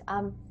understand.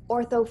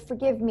 Ortho,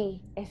 forgive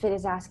me if it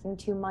is asking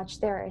too much.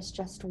 There is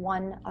just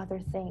one other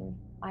thing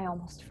I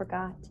almost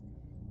forgot.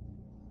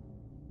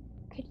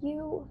 Could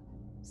you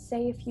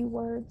say a few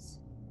words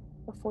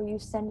before you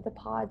send the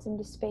pods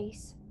into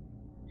space?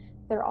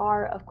 There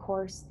are, of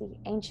course, the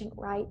ancient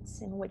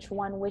rites in which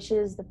one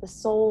wishes that the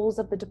souls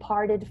of the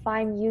departed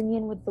find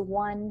union with the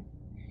One,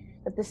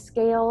 that the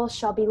scale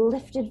shall be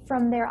lifted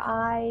from their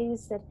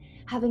eyes, that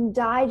Having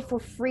died for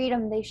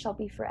freedom, they shall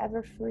be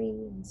forever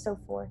free, and so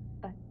forth.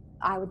 But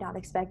I would not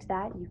expect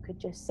that. You could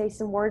just say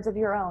some words of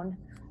your own.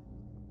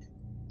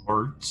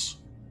 Words?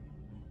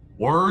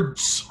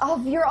 Words?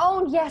 Of your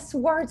own, yes,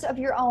 words of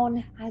your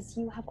own, as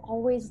you have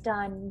always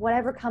done,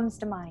 whatever comes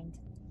to mind.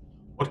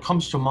 What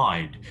comes to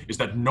mind is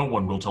that no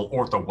one will tell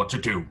Ortho what to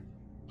do.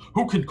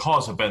 Who can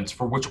cause events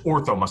for which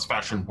Ortho must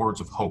fashion words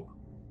of hope?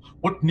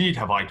 What need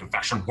have I to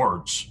fashion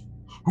words?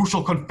 Who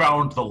shall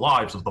confound the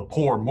lives of the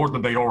poor more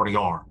than they already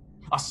are?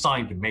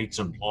 Assigned mates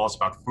and laws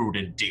about food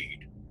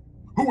indeed.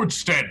 Who would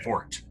stand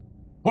for it?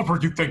 What were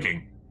you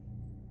thinking?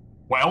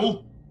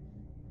 Well?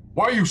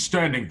 Why are you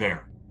standing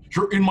there?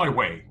 You're in my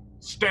way.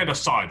 Stand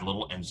aside,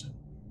 little ensign.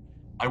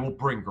 I will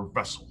bring your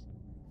vessel.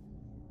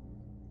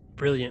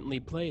 Brilliantly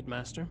played,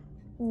 Master.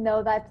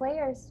 Know thy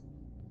players.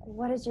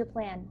 What is your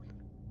plan?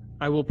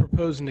 I will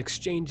propose an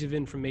exchange of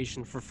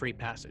information for free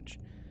passage.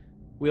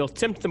 We'll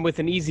tempt them with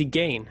an easy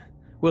gain.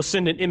 We'll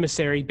send an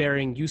emissary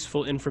bearing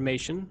useful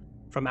information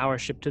from our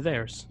ship to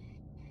theirs.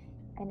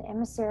 An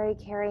emissary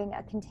carrying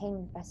a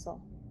containment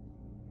vessel.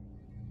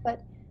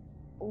 But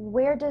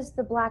where does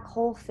the black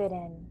hole fit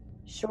in?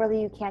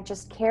 Surely you can't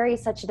just carry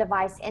such a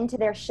device into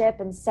their ship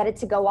and set it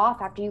to go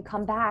off after you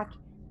come back.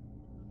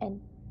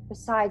 And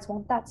besides,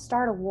 won't that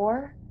start a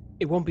war?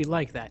 It won't be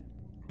like that.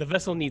 The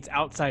vessel needs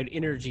outside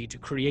energy to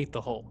create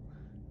the hole.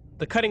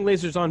 The cutting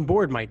lasers on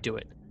board might do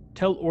it.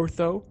 Tell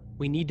Ortho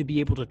we need to be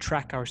able to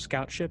track our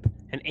scout ship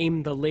and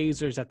aim the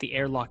lasers at the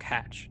airlock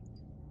hatch.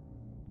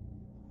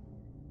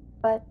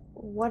 But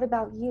what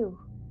about you?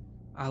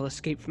 I'll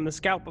escape from the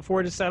scout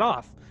before it is set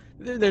off.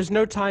 There's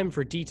no time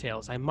for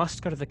details. I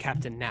must go to the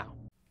captain now.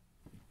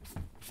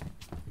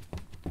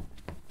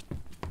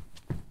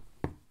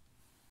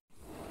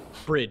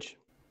 Bridge.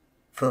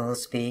 Full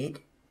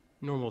speed.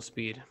 Normal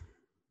speed.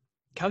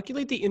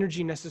 Calculate the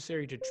energy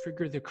necessary to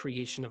trigger the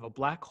creation of a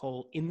black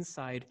hole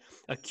inside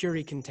a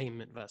Curie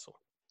containment vessel.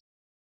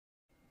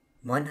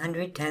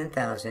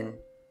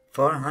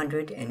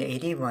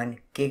 110,481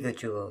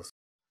 gigajoules.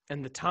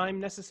 And the time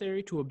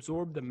necessary to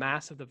absorb the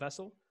mass of the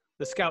vessel,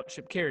 the scout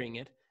ship carrying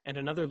it, and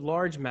another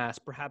large mass,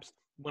 perhaps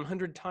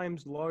 100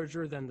 times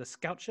larger than the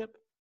scout ship?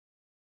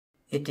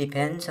 It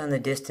depends on the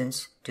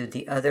distance to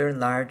the other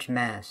large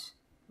mass.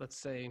 Let's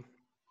say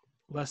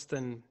less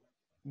than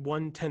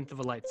 1/10 of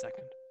a light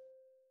second.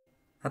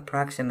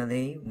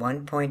 Approximately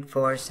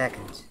 1.4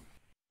 seconds.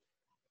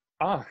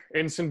 Ah,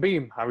 Ensign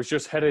Beam, I was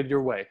just headed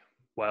your way.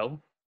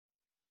 Well?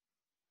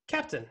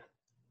 Captain,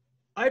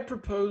 I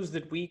propose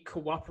that we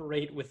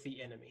cooperate with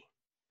the enemy.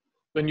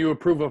 Then you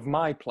approve of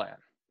my plan?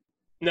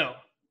 No.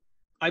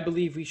 I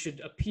believe we should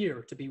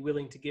appear to be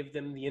willing to give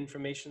them the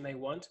information they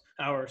want,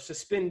 our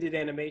suspended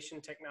animation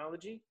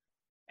technology,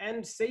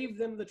 and save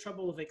them the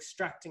trouble of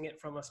extracting it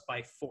from us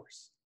by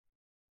force.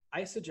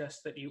 I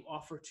suggest that you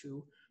offer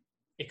to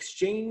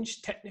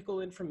exchange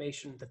technical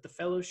information that the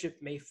Fellowship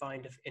may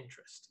find of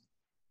interest,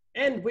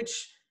 and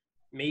which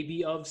may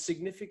be of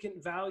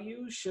significant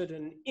value should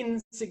an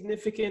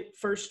insignificant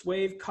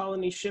first-wave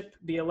colony ship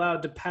be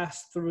allowed to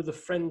pass through the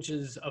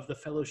fringes of the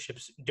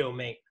Fellowship's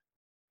domain.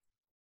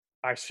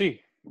 I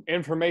see.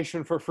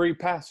 Information for free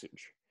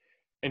passage.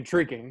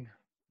 Intriguing,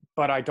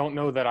 but I don't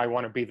know that I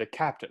want to be the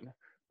captain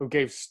who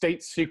gave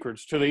state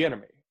secrets to the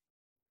enemy.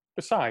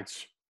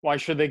 Besides, why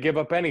should they give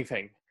up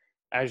anything?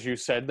 As you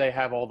said, they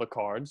have all the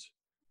cards.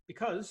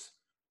 Because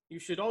you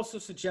should also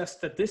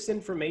suggest that this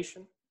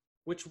information,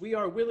 which we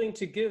are willing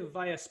to give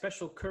via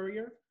special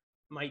courier,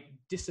 might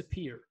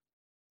disappear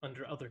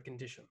under other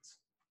conditions.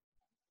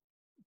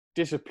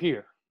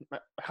 Disappear?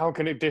 How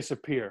can it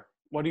disappear?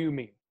 What do you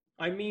mean?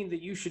 I mean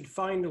that you should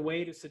find a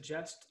way to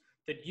suggest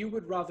that you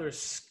would rather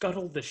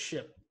scuttle the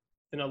ship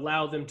than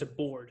allow them to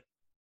board.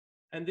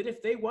 And that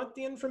if they want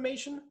the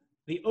information,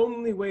 the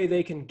only way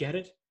they can get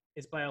it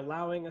is by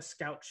allowing a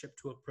scout ship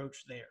to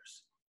approach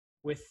theirs,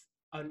 with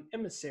an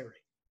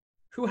emissary,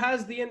 who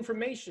has the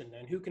information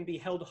and who can be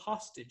held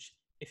hostage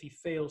if he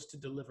fails to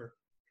deliver.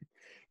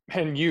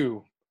 And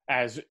you,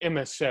 as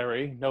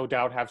emissary, no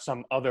doubt have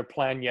some other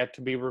plan yet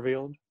to be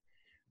revealed?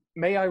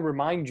 May I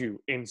remind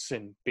you,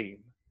 Ensign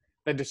Beam,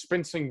 that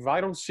dispensing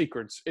vital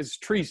secrets is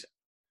treason,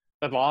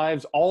 that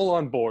lives all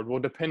on board will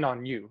depend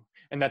on you,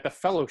 and that the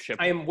Fellowship...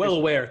 I am well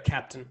aware,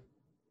 Captain.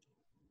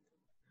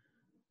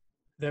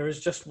 There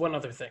is just one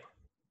other thing.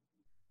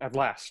 At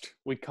last,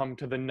 we come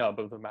to the nub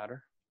of the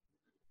matter.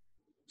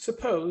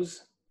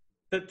 Suppose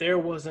that there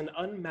was an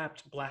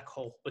unmapped black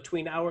hole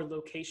between our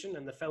location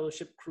and the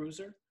Fellowship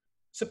cruiser.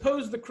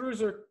 Suppose the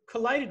cruiser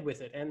collided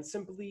with it and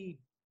simply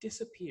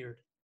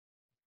disappeared.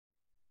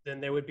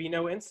 Then there would be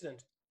no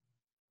incident.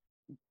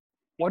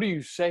 What are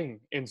you saying,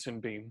 Ensign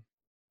Beam?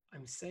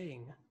 I'm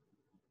saying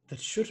that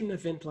should an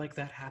event like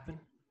that happen,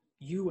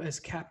 you as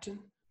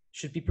captain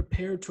should be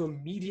prepared to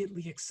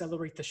immediately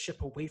accelerate the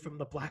ship away from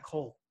the black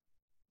hole.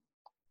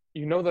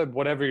 You know that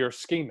whatever your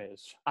scheme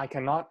is, I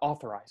cannot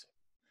authorize it.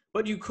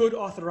 But you could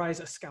authorize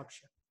a scout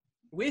ship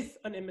with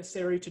an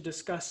emissary to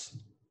discuss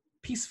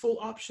peaceful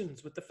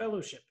options with the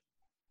Fellowship.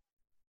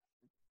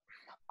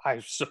 I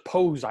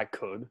suppose I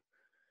could.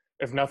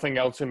 If nothing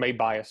else, it may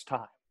buy us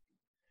time.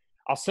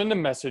 I'll send a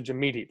message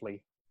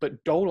immediately,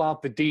 but dole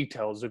out the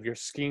details of your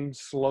scheme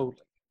slowly.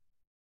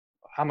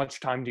 How much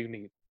time do you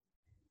need?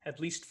 At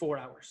least 4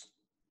 hours.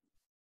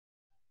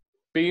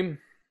 Beam,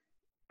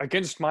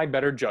 against my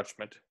better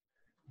judgment,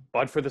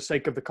 but for the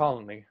sake of the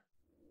colony,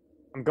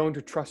 I'm going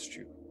to trust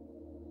you.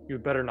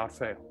 You'd better not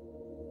fail.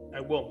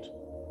 I won't.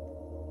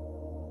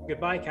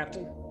 Goodbye,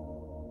 Captain.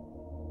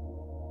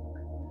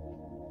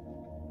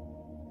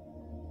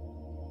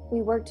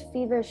 We worked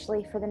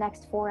feverishly for the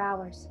next 4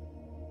 hours.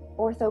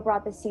 Ortho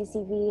brought the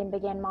CCV and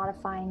began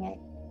modifying it.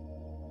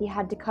 He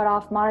had to cut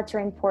off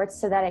monitoring ports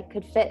so that it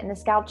could fit in the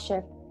scout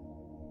ship.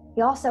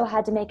 He also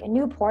had to make a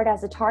new port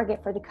as a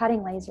target for the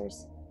cutting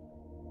lasers.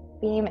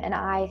 Beam and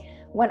I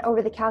went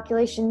over the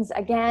calculations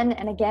again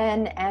and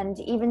again and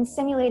even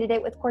simulated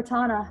it with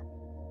Cortana.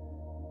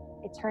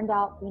 It turned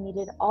out we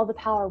needed all the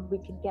power we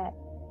could get.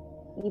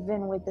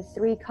 Even with the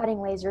 3 cutting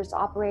lasers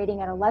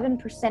operating at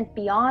 11%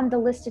 beyond the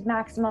listed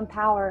maximum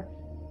power,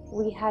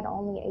 we had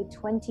only a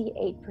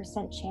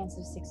 28% chance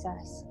of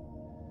success.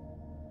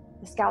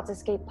 The Scout's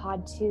escape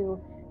pod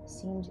 2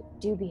 seemed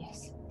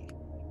dubious.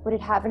 Would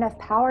it have enough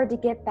power to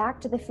get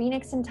back to the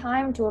Phoenix in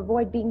time to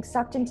avoid being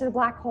sucked into the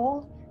black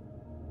hole?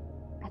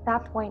 At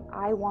that point,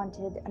 I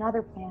wanted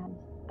another plan,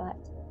 but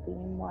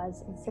Beam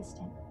was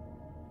insistent.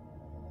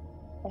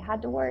 It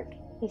had to work,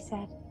 he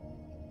said.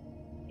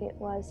 It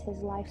was his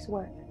life's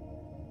work.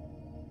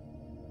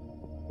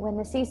 When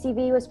the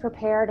CCV was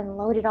prepared and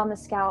loaded on the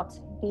Scout,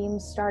 Beam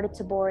started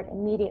to board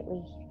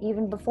immediately,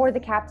 even before the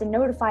captain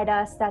notified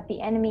us that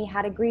the enemy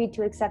had agreed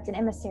to accept an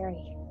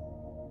emissary.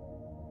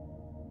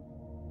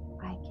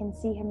 I can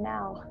see him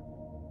now,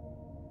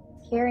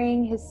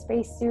 carrying his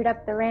spacesuit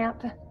up the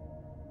ramp.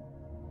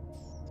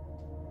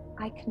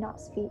 I could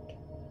not speak,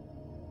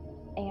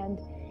 and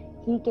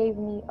he gave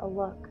me a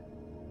look,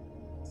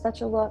 such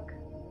a look,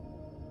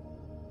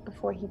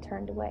 before he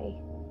turned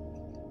away.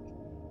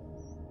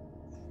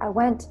 I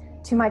went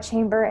to my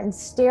chamber and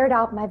stared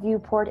out my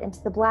viewport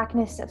into the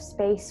blackness of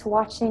space,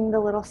 watching the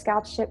little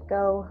scout ship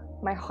go,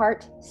 my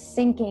heart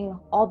sinking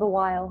all the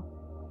while.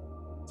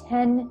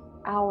 10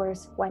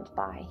 hours went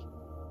by.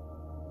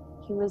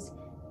 He was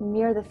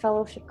near the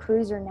Fellowship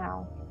cruiser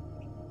now.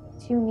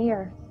 Too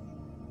near.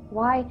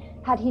 Why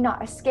had he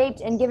not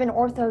escaped and given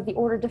Ortho the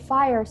order to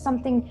fire?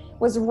 Something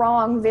was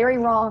wrong, very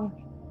wrong.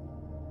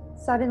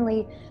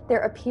 Suddenly,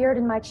 there appeared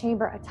in my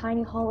chamber a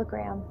tiny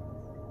hologram.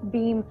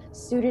 Beam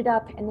suited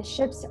up in the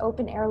ship's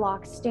open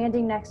airlock,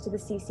 standing next to the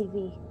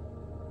CCV.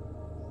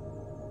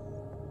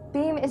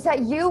 Beam, is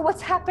that you?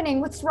 What's happening?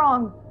 What's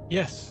wrong?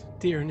 Yes,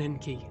 dear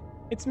Ninki.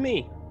 It's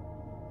me.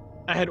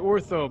 I had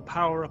Ortho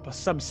power up a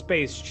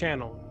subspace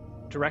channel,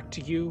 direct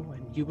to you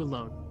and you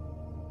alone.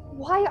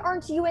 Why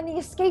aren't you in the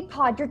escape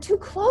pod? You're too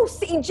close.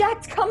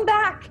 Eject, come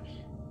back.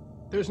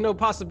 There's no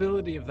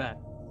possibility of that.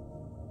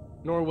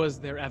 Nor was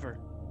there ever.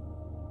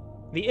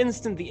 The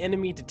instant the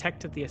enemy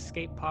detected the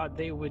escape pod,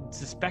 they would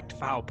suspect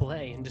foul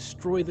play and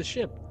destroy the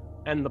ship,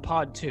 and the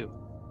pod too.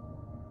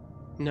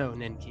 No,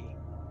 Ninki.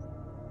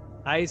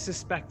 I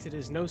suspect it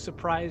is no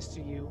surprise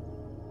to you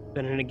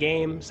that in a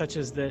game such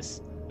as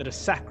this, that a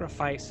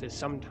sacrifice is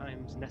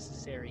sometimes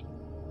necessary.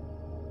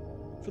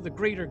 For the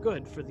greater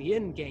good, for the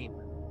end game.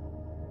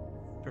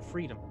 For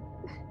freedom.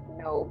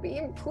 No,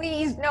 Beam,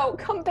 please, no,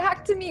 come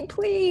back to me,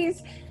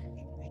 please.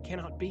 It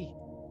cannot be.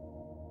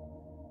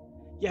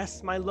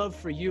 Yes, my love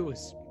for you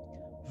is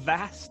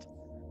vast,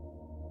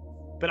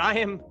 but I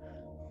am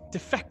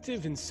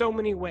defective in so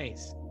many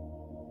ways.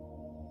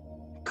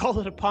 Call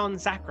it a pawn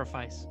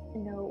sacrifice.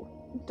 No,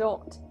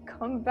 don't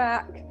come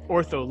back.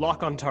 Ortho,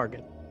 lock on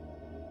target.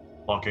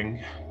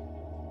 Locking.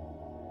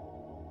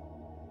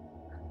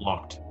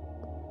 Locked.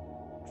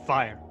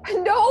 Fire.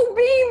 No,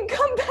 Beam,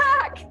 come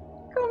back!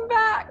 Come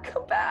back,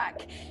 come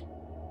back!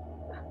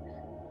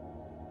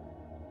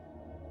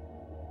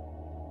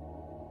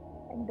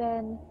 And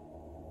then,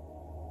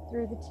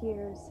 through the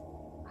tears,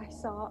 I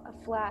saw a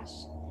flash,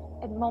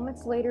 and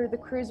moments later the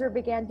cruiser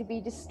began to be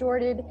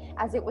distorted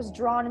as it was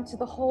drawn into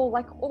the hole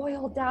like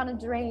oil down a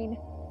drain.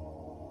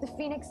 The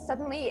Phoenix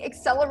suddenly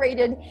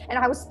accelerated, and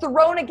I was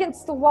thrown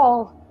against the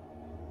wall.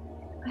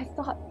 I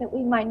thought that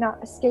we might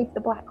not escape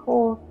the black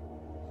hole,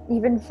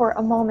 even for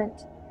a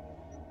moment.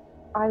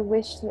 I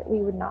wished that we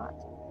would not.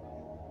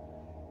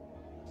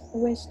 I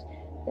wished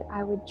that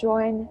I would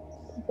join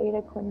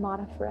Beta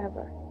Quinmata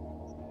forever.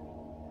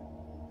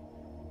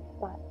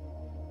 But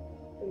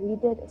we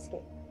did escape.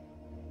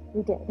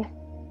 We did.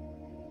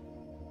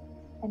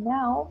 And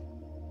now,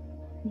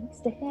 thanks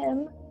to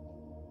him,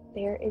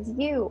 there is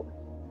you.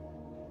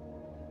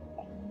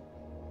 And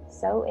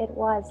so it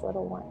was,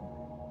 little one.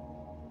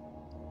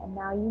 And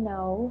now you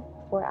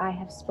know, for I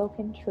have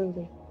spoken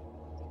truly.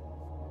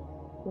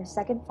 Your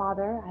second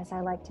father, as I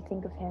like to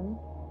think of him,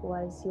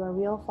 was your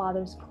real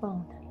father's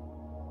clone.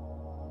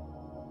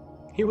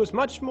 He was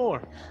much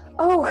more.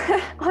 Oh,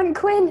 I'm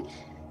Quinn.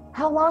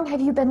 How long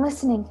have you been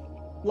listening?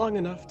 Long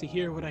enough to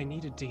hear what I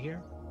needed to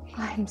hear.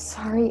 I'm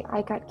sorry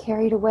I got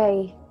carried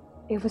away.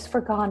 It was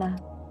for Ghana.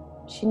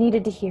 She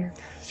needed to hear.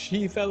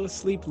 She fell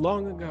asleep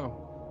long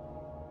ago.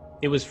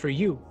 It was for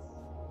you.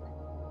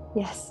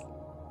 Yes,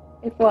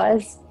 it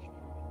was.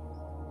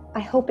 I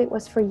hope it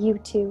was for you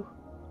too.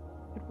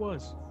 It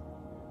was.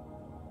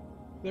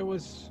 There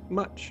was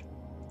much,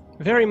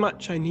 very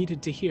much I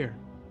needed to hear.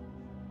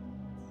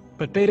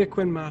 But Beta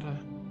Quinn Mata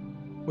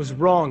was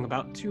wrong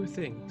about two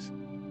things.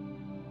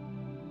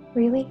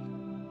 Really?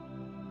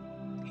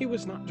 He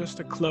was not just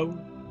a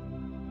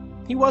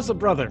clone. He was a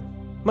brother,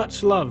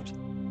 much loved,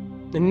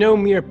 and no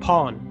mere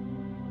pawn.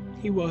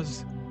 He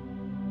was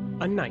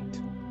a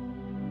knight.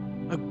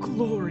 A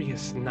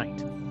glorious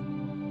knight.